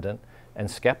independent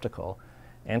and skeptical,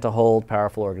 and to hold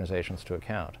powerful organizations to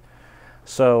account.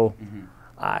 So,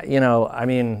 you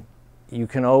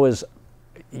can always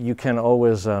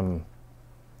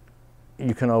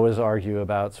argue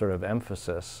about sort of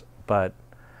emphasis, but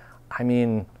all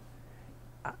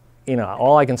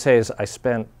I can say is I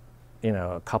spent,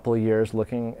 a couple of years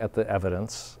looking at the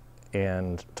evidence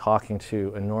and talking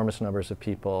to enormous numbers of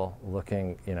people,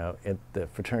 looking, at the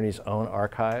fraternity's own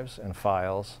archives and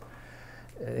files,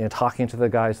 talking to the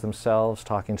guys themselves,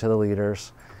 talking to the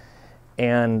leaders.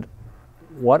 And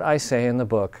what I say in the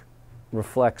book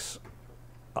reflects,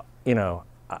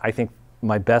 I think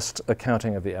my best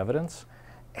accounting of the evidence.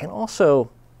 And also,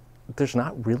 there's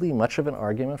not really much of an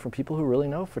argument for people who really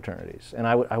know fraternities. And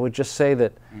I would just say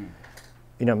that,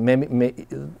 maybe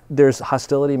there's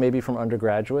hostility maybe from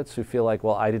undergraduates who feel like,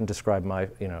 well, I didn't describe my,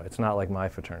 it's not like my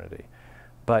fraternity.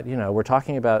 But, we're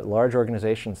talking about large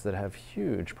organizations that have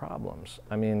huge problems.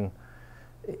 And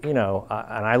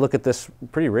I look at this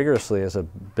pretty rigorously as a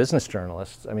business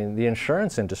journalist. The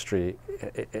insurance industry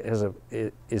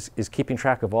is keeping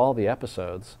track of all the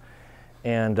episodes.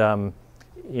 And,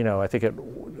 I think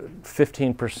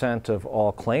 15% of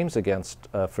all claims against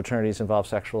fraternities involve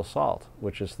sexual assault,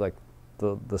 which is like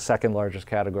the second largest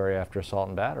category after assault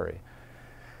and battery.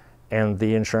 And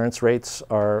the insurance rates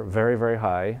are very, very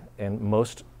high, and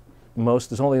most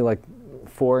there's only like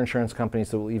 4 insurance companies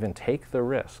that will even take the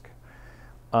risk.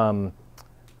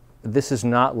 This is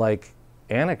not like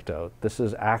anecdote. These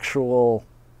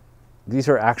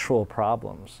are actual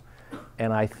problems.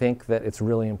 And I think that it's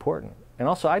really important. And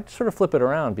also, I'd sort of flip it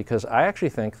around, because I actually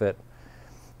think that,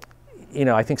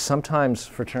 I think sometimes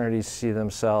fraternities see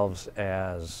themselves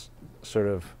as sort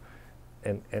of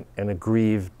an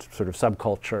aggrieved sort of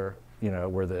subculture,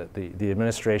 where the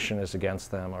administration is against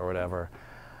them or whatever.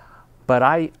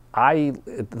 But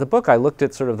the book, I looked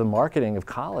at sort of the marketing of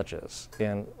colleges.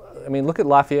 And look at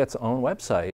Lafayette's own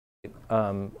website,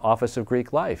 Office of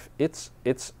Greek Life. It's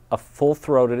a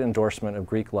full-throated endorsement of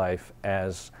Greek life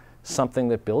as something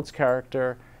that builds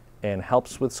character and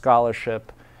helps with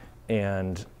scholarship,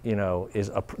 and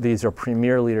these are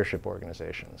premier leadership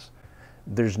organizations.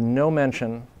 There's no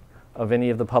mention of any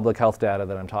of the public health data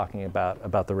that I'm talking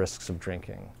about the risks of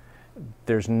drinking.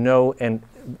 There's no, and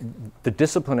the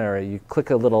disciplinary, you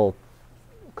click a little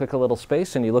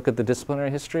space and you look at the disciplinary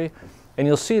history, and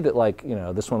you'll see that, like,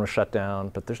 this one was shut down,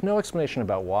 but there's no explanation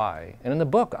about why. And in the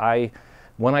book,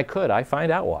 when I could, I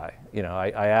find out why.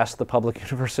 I asked the public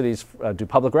universities, do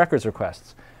public records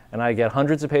requests, and I get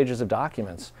hundreds of pages of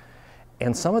documents,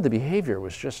 and some of the behavior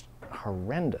was just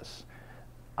horrendous.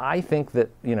 I think that,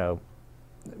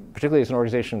 particularly as an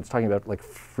organization that's talking about like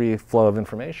free flow of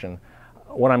information,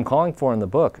 what I'm calling for in the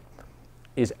book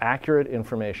is accurate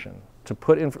information. To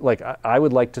put in, I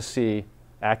would like to see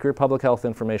accurate public health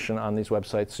information on these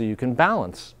websites, so you can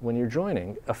balance when you're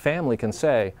joining. A family can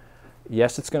say,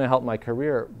 yes, it's going to help my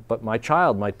career, but my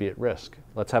child might be at risk.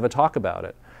 Let's have a talk about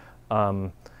it.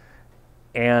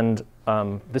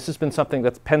 This has been something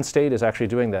that Penn State is actually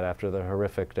doing that after the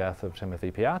horrific death of Timothy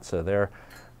Piazza. They're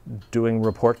doing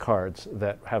report cards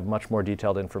that have much more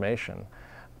detailed information.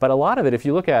 But a lot of it, if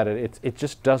you look at it, it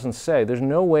just doesn't say. There's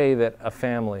no way that a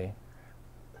family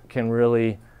can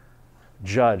really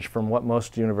judge from what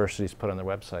most universities put on their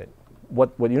website.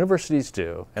 What universities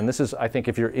do, and this is, I think,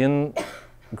 if you're in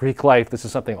Greek life, this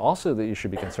is something also that you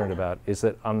should be concerned about, is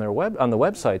that on the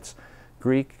websites,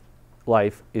 Greek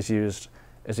life is used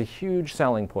as a huge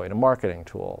selling point, a marketing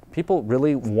tool. People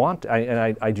really want,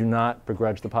 and I do not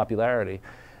begrudge the popularity.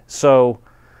 So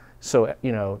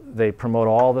they promote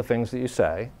all the things that you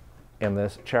say in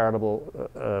this charitable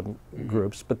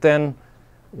groups, but then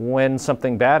when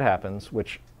something bad happens,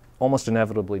 which almost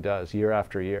inevitably does year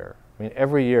after year.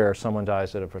 Every year someone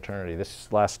dies at a fraternity.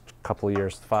 This last couple of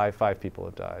years, five people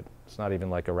have died. It's not even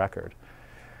like a record.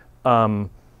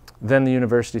 Then the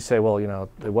universities say, well,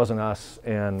 it wasn't us,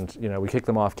 and we kick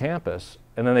them off campus,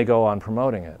 and then they go on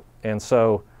promoting it. And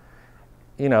so,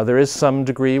 there is some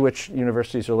degree which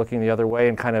universities are looking the other way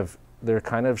and they're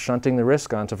kind of shunting the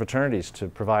risk onto fraternities to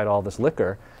provide all this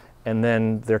liquor, and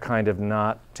then they're kind of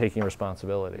not taking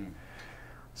responsibility.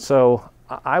 So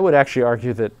I would actually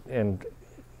argue that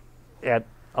at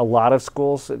a lot of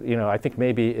schools, I think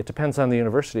maybe it depends on the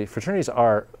university. Fraternities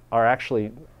are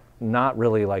actually not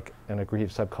really like an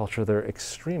aggrieved subculture. They're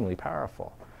extremely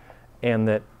powerful, and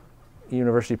that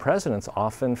university presidents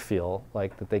often feel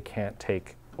like that they can't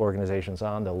take organizations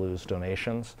on. They'll lose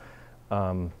donations.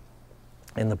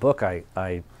 In the book,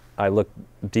 I look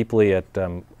deeply at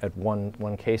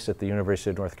one case at the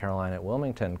University of North Carolina at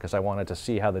Wilmington because I wanted to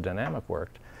see how the dynamic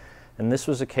worked. And this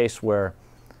was a case where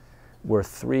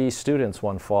 3 students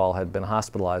one fall had been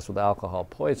hospitalized with alcohol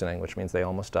poisoning, which means they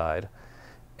almost died,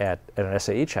 at an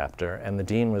SAE chapter, and the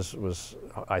dean was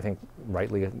I think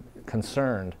rightly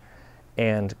concerned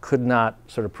and could not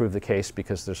sort of prove the case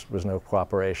because there was no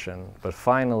cooperation, but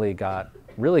finally got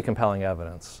really compelling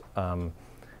evidence.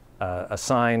 A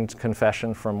signed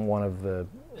confession from one of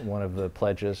the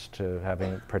pledges to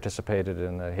having participated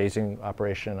in a hazing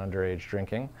operation, underage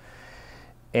drinking,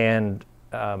 and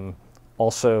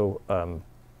also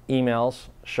emails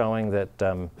showing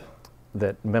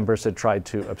that members had tried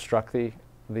to obstruct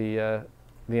the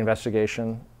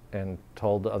investigation and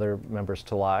told other members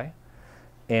to lie,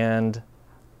 and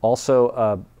also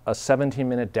a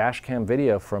 17-minute dash cam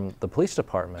video from the police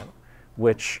department,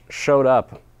 which showed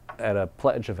up at a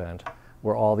pledge event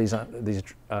where all these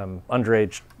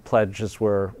underage pledges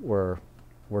were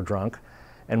drunk,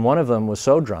 and one of them was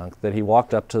so drunk that he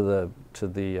walked up to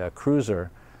the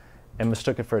cruiser and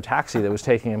mistook it for a taxi that was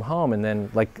taking him home, and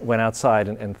then went outside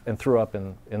and threw up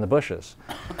in the bushes.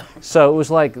 So it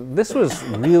was like, this was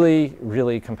really,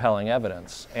 really compelling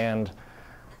evidence. And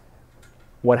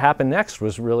what happened next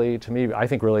was really, to me, I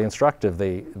think really instructive.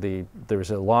 There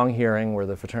was a long hearing where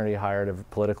the fraternity hired a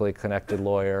politically connected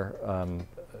lawyer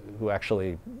who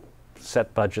actually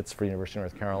set budgets for University of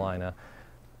North Carolina.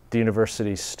 The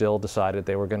university still decided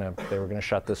they were going to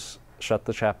shut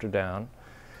the chapter down.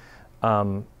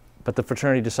 But the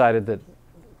fraternity decided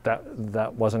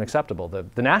that wasn't acceptable.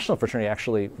 The national fraternity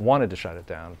actually wanted to shut it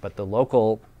down, but the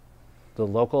local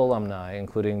alumni,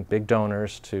 including big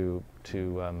donors to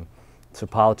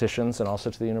politicians and also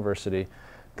to the university,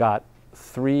 got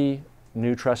 3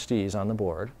 new trustees on the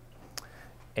board,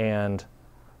 and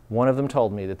one of them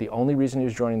told me that the only reason he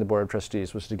was joining the board of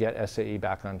trustees was to get SAE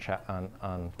back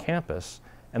on campus,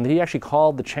 and that he actually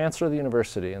called the chancellor of the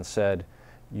university and said,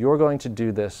 "You're going to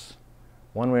do this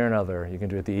one way or another. You can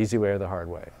do it the easy way or the hard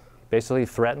way." Basically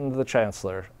threatened the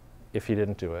chancellor if he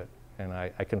didn't do it, and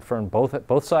I confirmed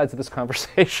both sides of this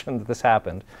conversation that this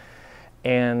happened.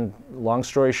 And long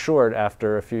story short,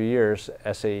 after a few years,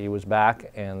 SAE was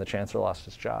back and the chancellor lost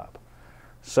his job.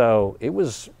 So it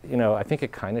was, I think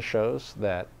it kind of shows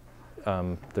that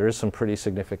there is some pretty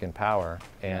significant power,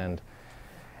 and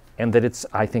that it's,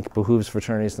 I think, behooves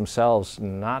fraternities themselves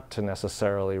not to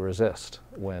necessarily resist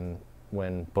when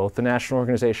both the national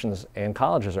organizations and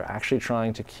colleges are actually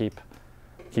trying to keep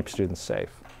students safe.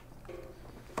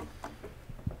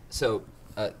 So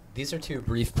these are 2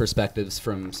 brief perspectives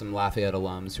from some Lafayette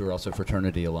alums who are also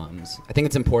fraternity alums. I think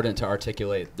it's important to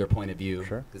articulate their point of view.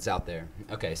 Sure. That's out there.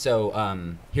 Okay,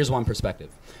 so here's one perspective.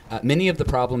 Many of the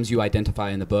problems you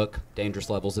identify in the book, dangerous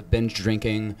levels of binge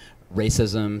drinking,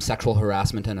 racism, sexual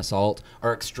harassment, and assault,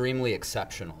 are extremely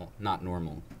exceptional, not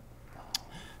normal.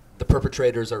 The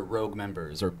perpetrators are rogue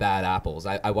members or bad apples.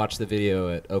 I watched the video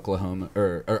at Oklahoma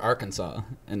or Arkansas,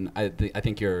 and I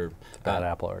think you're bad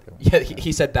apple Arkansas. Yeah,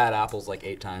 he said bad apples like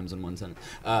 8 times in one sentence.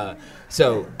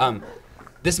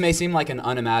 This may seem like an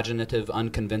unimaginative,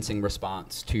 unconvincing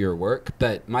response to your work,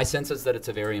 but my sense is that it's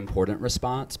a very important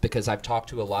response because I've talked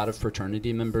to a lot of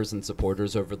fraternity members and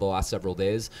supporters over the last several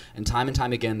days, and time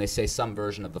again they say some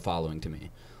version of the following to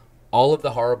me. All of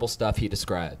the horrible stuff he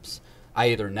describes, I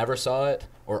either never saw it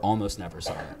or almost never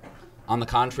saw it. On the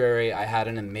contrary, I had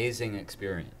an amazing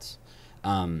experience.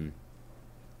 An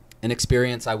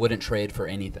experience I wouldn't trade for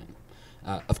anything.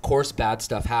 Of course, bad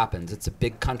stuff happens. It's a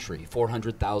big country,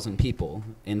 400,000 people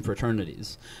in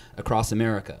fraternities across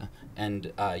America.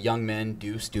 And young men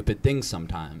do stupid things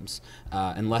sometimes.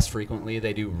 And less frequently,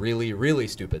 they do really, really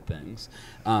stupid things.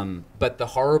 But the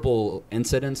horrible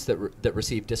incidents that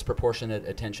receive disproportionate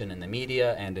attention in the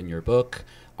media and in your book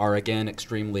are, again,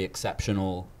 extremely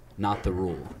exceptional, not the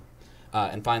rule.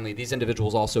 And finally, these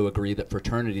individuals also agree that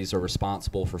fraternities are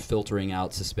responsible for filtering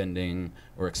out, suspending,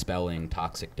 or expelling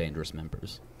toxic, dangerous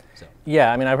members. So.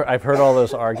 Yeah, I mean, I've heard all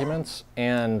those arguments,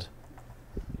 and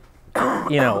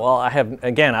well,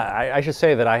 I should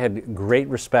say that I had great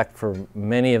respect for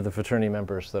many of the fraternity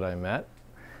members that I met,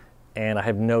 and I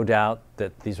have no doubt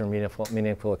that these are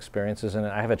meaningful experiences. And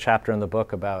I have a chapter in the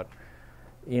book about,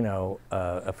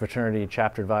 a fraternity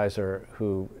chapter advisor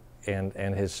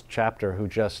and his chapter who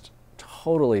just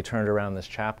totally turned around this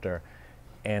chapter,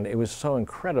 and it was so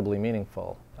incredibly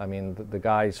meaningful. I mean, the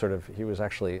guy he was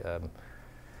actually,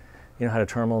 had a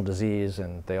terminal disease,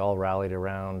 and they all rallied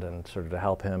around and sort of to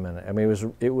help him. And I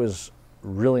mean, it was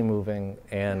really moving,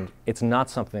 and it's not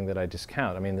something that I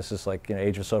discount. I mean, this is like,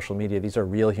 age of social media. These are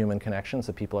real human connections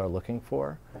that people are looking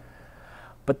for.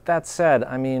 But that said,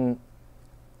 I mean,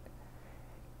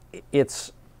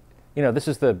 it's, this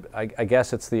is I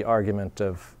guess it's the argument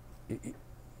of,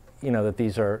 that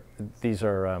these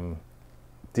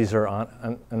are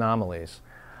anomalies,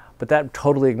 but that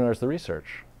totally ignores the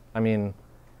research. I mean,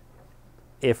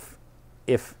 if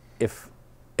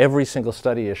every single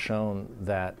study has shown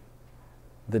that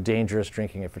the dangerous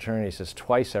drinking at fraternities is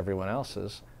twice everyone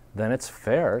else's, then it's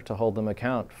fair to hold them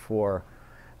account for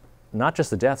not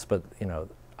just the deaths, but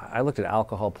I looked at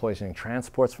alcohol poisoning,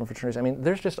 transports from fraternities. I mean,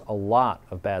 there's just a lot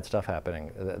of bad stuff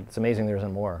happening. It's amazing there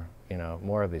isn't more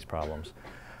of these problems.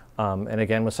 And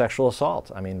again, with sexual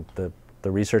assault, I mean, the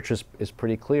research is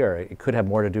pretty clear. It could have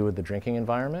more to do with the drinking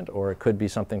environment, or it could be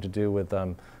something to do with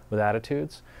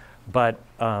attitudes. But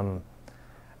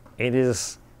it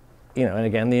is, and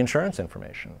again, the insurance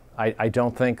information. I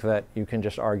don't think that you can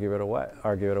just argue it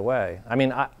away. I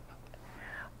mean,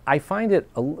 I find it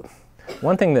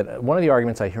one of the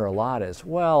arguments I hear a lot is,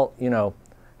 well,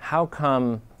 how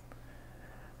come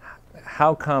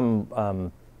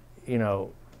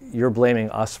you're blaming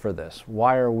us for this?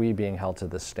 Why are we being held to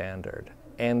this standard?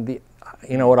 And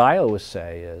what I always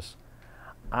say is,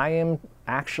 I am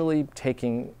actually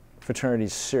taking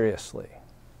fraternities seriously.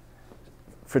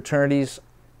 Fraternities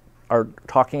are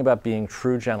talking about being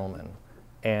true gentlemen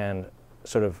and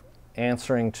sort of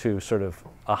answering to sort of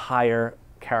a higher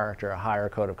character, a higher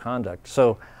code of conduct.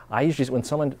 So I usually, when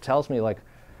someone tells me like,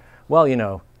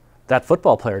 well, that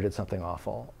football player did something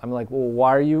awful, I'm like, well,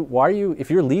 why are you, if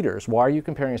you're leaders, why are you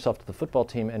comparing yourself to the football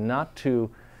team and not to,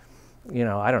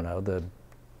 I don't know, the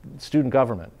student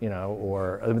government,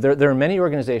 or there are many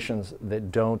organizations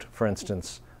that don't, for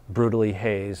instance, brutally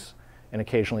haze and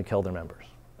occasionally kill their members.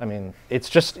 I mean, it's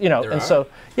just, and so,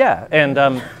 yeah,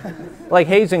 and like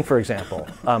hazing, for example,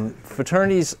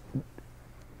 fraternities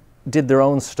did their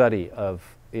own study of,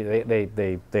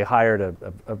 they hired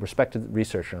a respected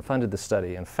researcher and funded the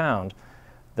study and found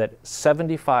that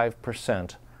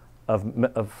 75%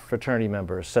 of fraternity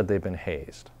members said they've been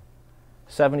hazed.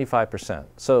 75%.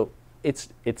 So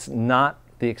it's not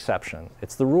the exception,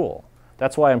 it's the rule.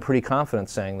 That's why I'm pretty confident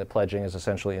saying that pledging is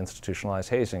essentially institutionalized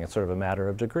hazing. It's sort of a matter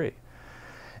of degree.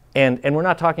 And we're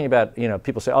not talking about,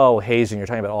 people say, oh, hazing, you're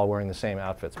talking about all wearing the same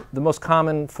outfits. The most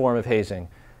common form of hazing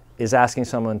is asking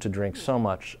someone to drink so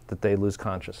much that they lose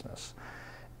consciousness.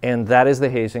 And that is the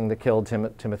hazing that killed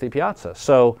Timothy Piazza.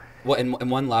 So, well,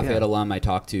 and one Lafayette alum I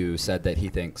talked to said that he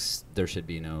thinks there should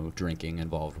be no drinking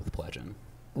involved with pledging.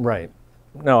 Right.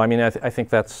 No, I mean, I think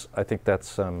that's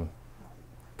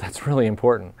really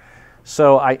important.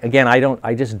 So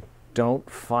I just don't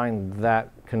find that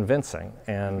convincing.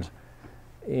 And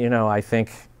I think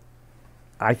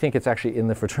it's actually in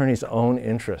the fraternity's own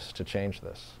interest to change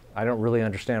this. I don't really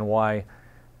understand why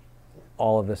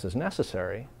all of this is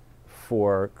necessary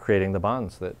for creating the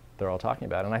bonds that they're all talking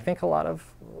about. And I think a lot of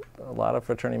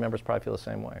fraternity members probably feel the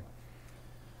same way.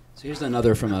 So here's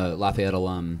another from a Lafayette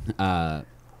alum.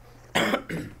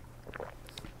 It's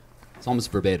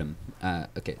almost verbatim.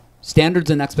 Okay. Standards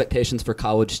and expectations for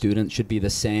college students should be the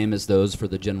same as those for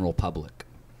the general public.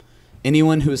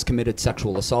 Anyone who has committed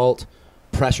sexual assault,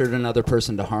 pressured another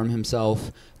person to harm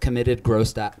himself, committed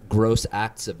gross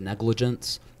acts of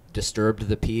negligence, disturbed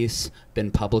the peace,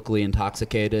 been publicly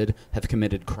intoxicated, have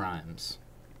committed crimes.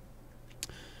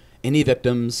 Any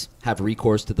victims have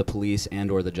recourse to the police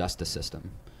and or the justice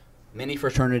system. Many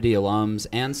fraternity alums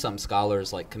and some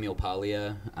scholars like Camille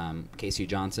Paglia, Casey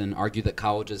Johnson, argue that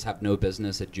colleges have no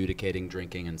business adjudicating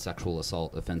drinking and sexual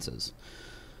assault offenses.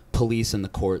 Police and the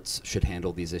courts should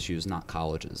handle these issues, not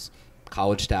colleges.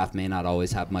 College staff may not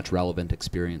always have much relevant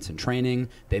experience and training.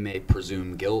 They may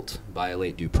presume guilt,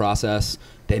 violate due process.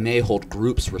 They may hold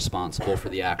groups responsible for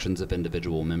the actions of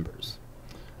individual members.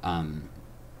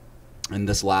 And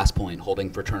this last point,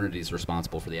 holding fraternities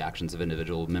responsible for the actions of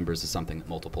individual members, is something that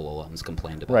multiple alums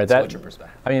complained about. Right. So what's your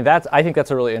perspective? I mean, I think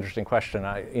that's a really interesting question.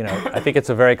 I think it's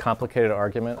a very complicated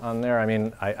argument on there. I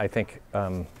mean, I think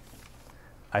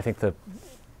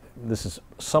this is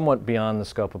somewhat beyond the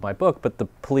scope of my book, but the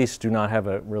police do not have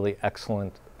a really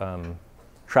excellent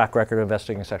track record of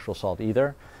investigating sexual assault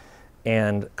either.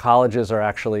 And colleges are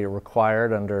actually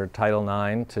required under Title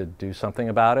IX to do something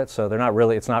about it, so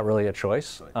it's not really a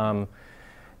choice.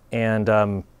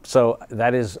 So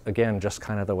that is, again, just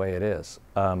kind of the way it is.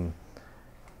 And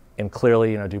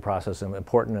clearly, due process is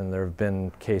important, and there have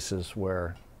been cases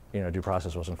where, due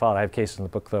process wasn't followed. I have cases in the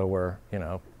book, though, where,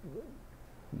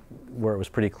 where it was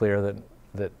pretty clear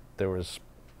that there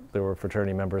were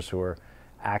fraternity members who were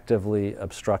actively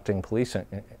obstructing police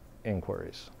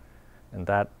inquiries. And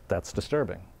that's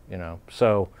disturbing,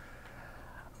 So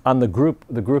on the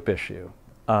group issue,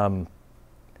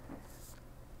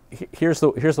 here's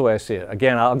the way I see it.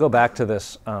 Again, I'll go back to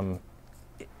this.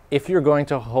 If you're going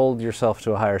to hold yourself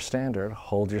to a higher standard,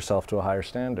 hold yourself to a higher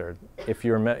standard. If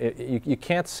you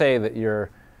can't say that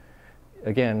you're,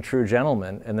 again, true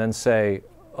gentleman, and then say,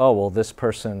 oh well, this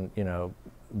person,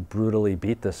 brutally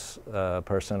beat this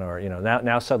person, or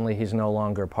now suddenly he's no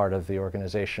longer part of the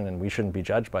organization, and we shouldn't be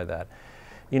judged by that.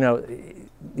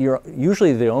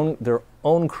 Usually their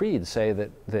own creeds say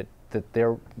that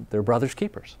they're brothers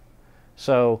keepers.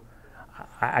 So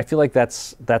I feel like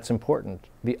that's important.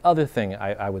 The other thing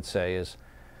I would say is,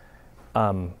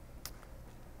 I'm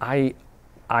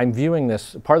viewing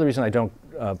this. Part of the reason I don't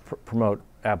promote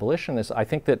abolition is I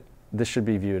think that this should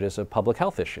be viewed as a public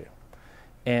health issue.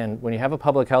 And when you have a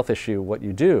public health issue, what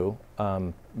you do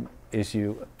is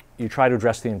you try to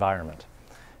address the environment.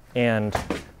 And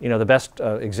the best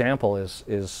example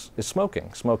is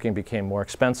smoking. Smoking became more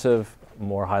expensive,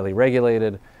 more highly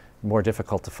regulated, more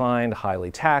difficult to find, highly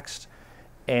taxed,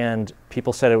 and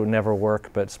people said it would never work,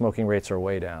 but smoking rates are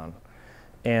way down.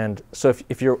 And so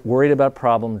if you're worried about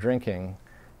problem drinking,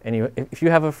 and if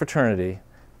you have a fraternity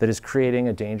that is creating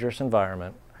a dangerous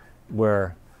environment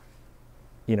where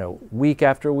week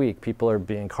after week, people are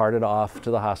being carted off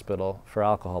to the hospital for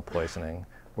alcohol poisoning,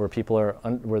 where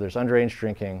where there's underage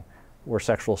drinking, where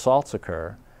sexual assaults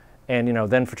occur, and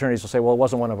then fraternities will say, well, it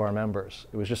wasn't one of our members.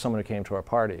 It was just someone who came to our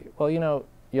party. Well, you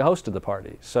hosted the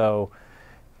party. So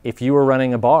if you were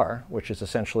running a bar, which is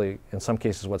essentially, in some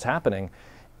cases, what's happening,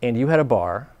 and you had a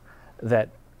bar that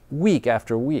week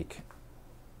after week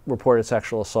reported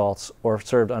sexual assaults or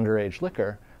served underage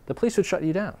liquor, the police would shut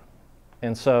you down.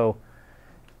 And so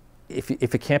if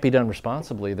it can't be done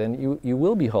responsibly, then you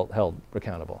will be held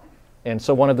accountable. And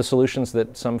so one of the solutions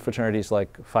that some fraternities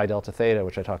like Phi Delta Theta,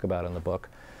 which I talk about in the book,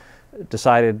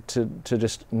 decided to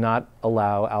just not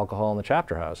allow alcohol in the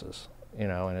chapter houses.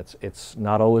 And it's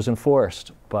not always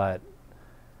enforced, but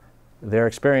their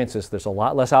experience is there's a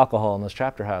lot less alcohol in those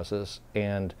chapter houses,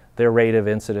 and their rate of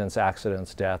incidents,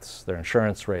 accidents, deaths, their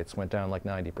insurance rates went down like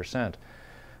 90%.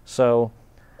 So,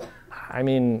 I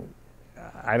mean,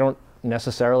 I don't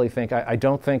necessarily think, I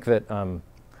don't think that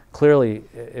clearly,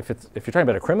 if you're talking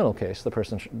about a criminal case,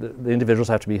 the individuals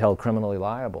have to be held criminally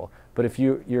liable. But if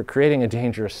you're creating a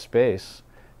dangerous space,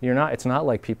 it's not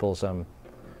like people's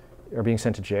are being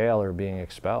sent to jail or being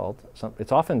expelled.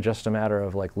 It's often just a matter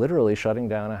of literally shutting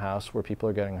down a house where people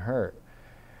are getting hurt.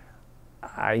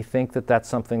 I think that that's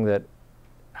something that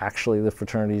actually the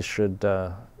fraternities should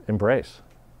embrace,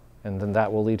 and then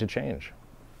that will lead to change.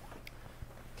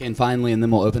 Okay, and finally, and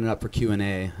then we'll open it up for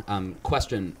Q&A.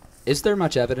 Question, is there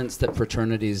much evidence that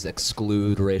fraternities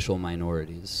exclude racial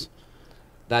minorities?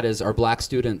 That is, are black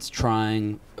students,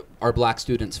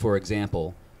 for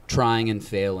example, trying and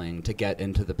failing to get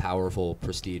into the powerful,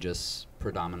 prestigious,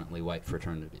 predominantly white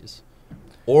fraternities?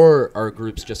 Or are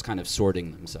groups just kind of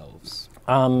sorting themselves?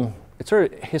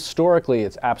 Historically,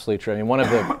 it's absolutely true. I mean, one of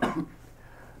the,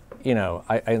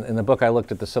 in the book I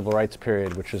looked at the civil rights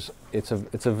period, which is, it's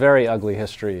a very ugly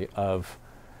history of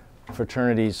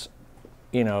fraternities,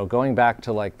 going back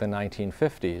to the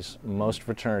 1950s. Most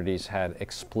fraternities had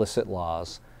explicit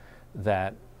laws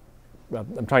that,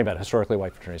 I'm talking about historically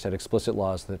white fraternities, had explicit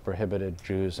laws that prohibited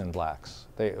Jews and blacks.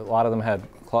 A lot of them had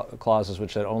clauses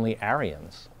which said only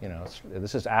Aryans,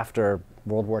 this is after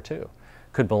World War II,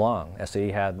 could belong. SAE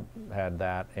had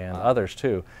that, and others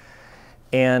too.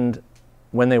 And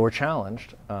when they were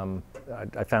challenged,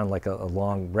 I found a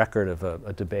long record of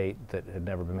a debate that had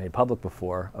never been made public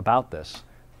before about this.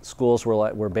 Schools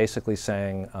were basically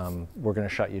saying, we're going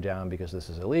to shut you down because this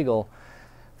is illegal.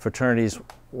 Fraternities,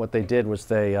 what they did was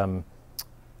they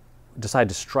decided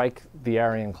to strike the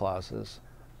Aryan clauses,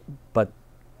 but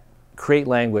create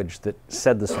language that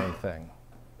said the same thing.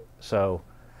 So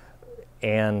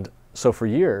for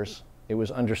years, it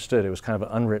was understood, it was kind of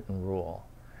an unwritten rule.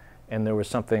 And there was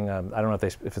something, I don't know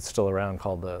if it's still around,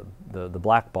 called the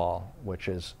black ball, which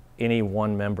is any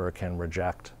one member can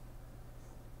reject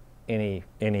any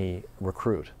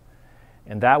recruit.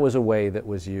 And that was a way that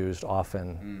was used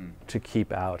often to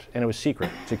keep out, and it was secret,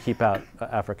 to keep out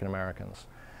African Americans.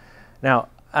 Now,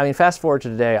 I mean, fast forward to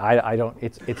today,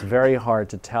 it's very hard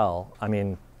to tell. I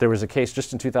mean, there was a case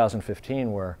just in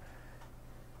 2015 where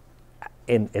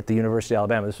at the University of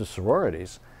Alabama, this was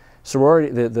sororities,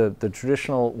 the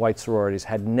traditional white sororities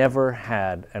had never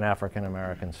had an African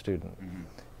American student.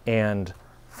 And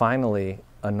finally,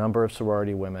 a number of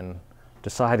sorority women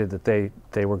decided that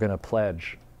they were going to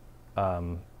pledge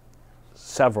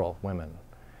several women.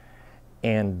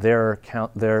 And their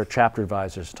chapter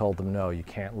advisors told them, no, you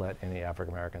can't let any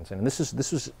African Americans in. And this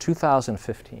was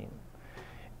 2015.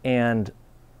 And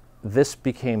this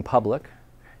became public,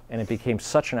 and it became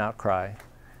such an outcry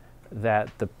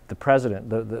that the president,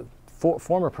 the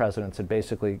former presidents had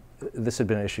basically, this had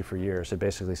been an issue for years, had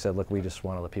basically said, look, we just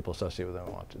want to let people associate with them.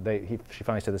 She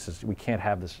finally said, we can't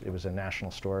have this. It was a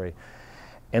national story.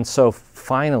 And so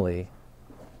finally,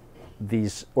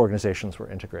 these organizations were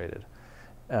integrated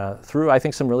through, I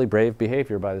think, some really brave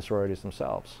behavior by the sororities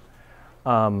themselves.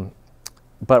 But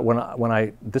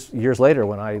years later,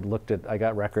 when I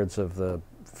got records of the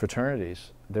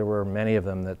fraternities, there were many of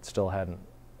them that still hadn't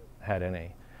had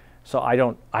any. So I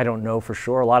don't know for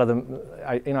sure. A lot of them,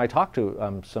 I talked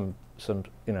to some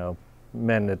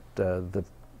men at the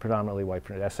predominantly white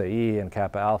fraternity, SAE and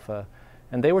Kappa Alpha,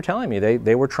 and they were telling me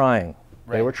they were trying.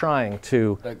 Right. They were trying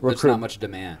to recruit. There's not much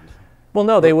demand. Well,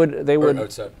 no, they would.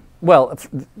 Well,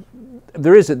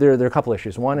 there are a couple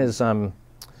issues. One is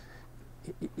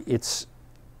it's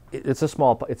a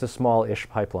small-ish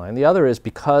pipeline. The other is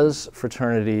because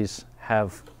fraternities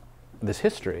have this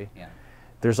history. Yeah.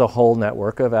 There's a whole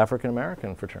network of African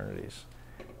American fraternities,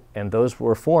 and those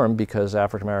were formed because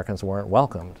African Americans weren't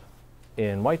welcomed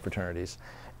in white fraternities,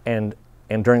 and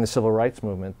during the civil rights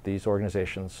movement, these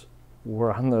organizations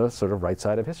were on the sort of right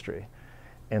side of history.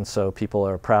 And so people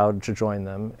are proud to join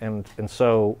them, and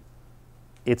so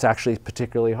it's actually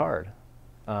particularly hard.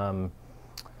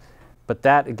 But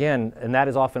that, again, and that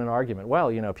is often an argument,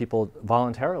 well, people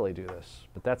voluntarily do this,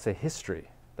 but that's a history.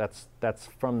 That's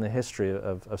from the history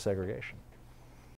of segregation.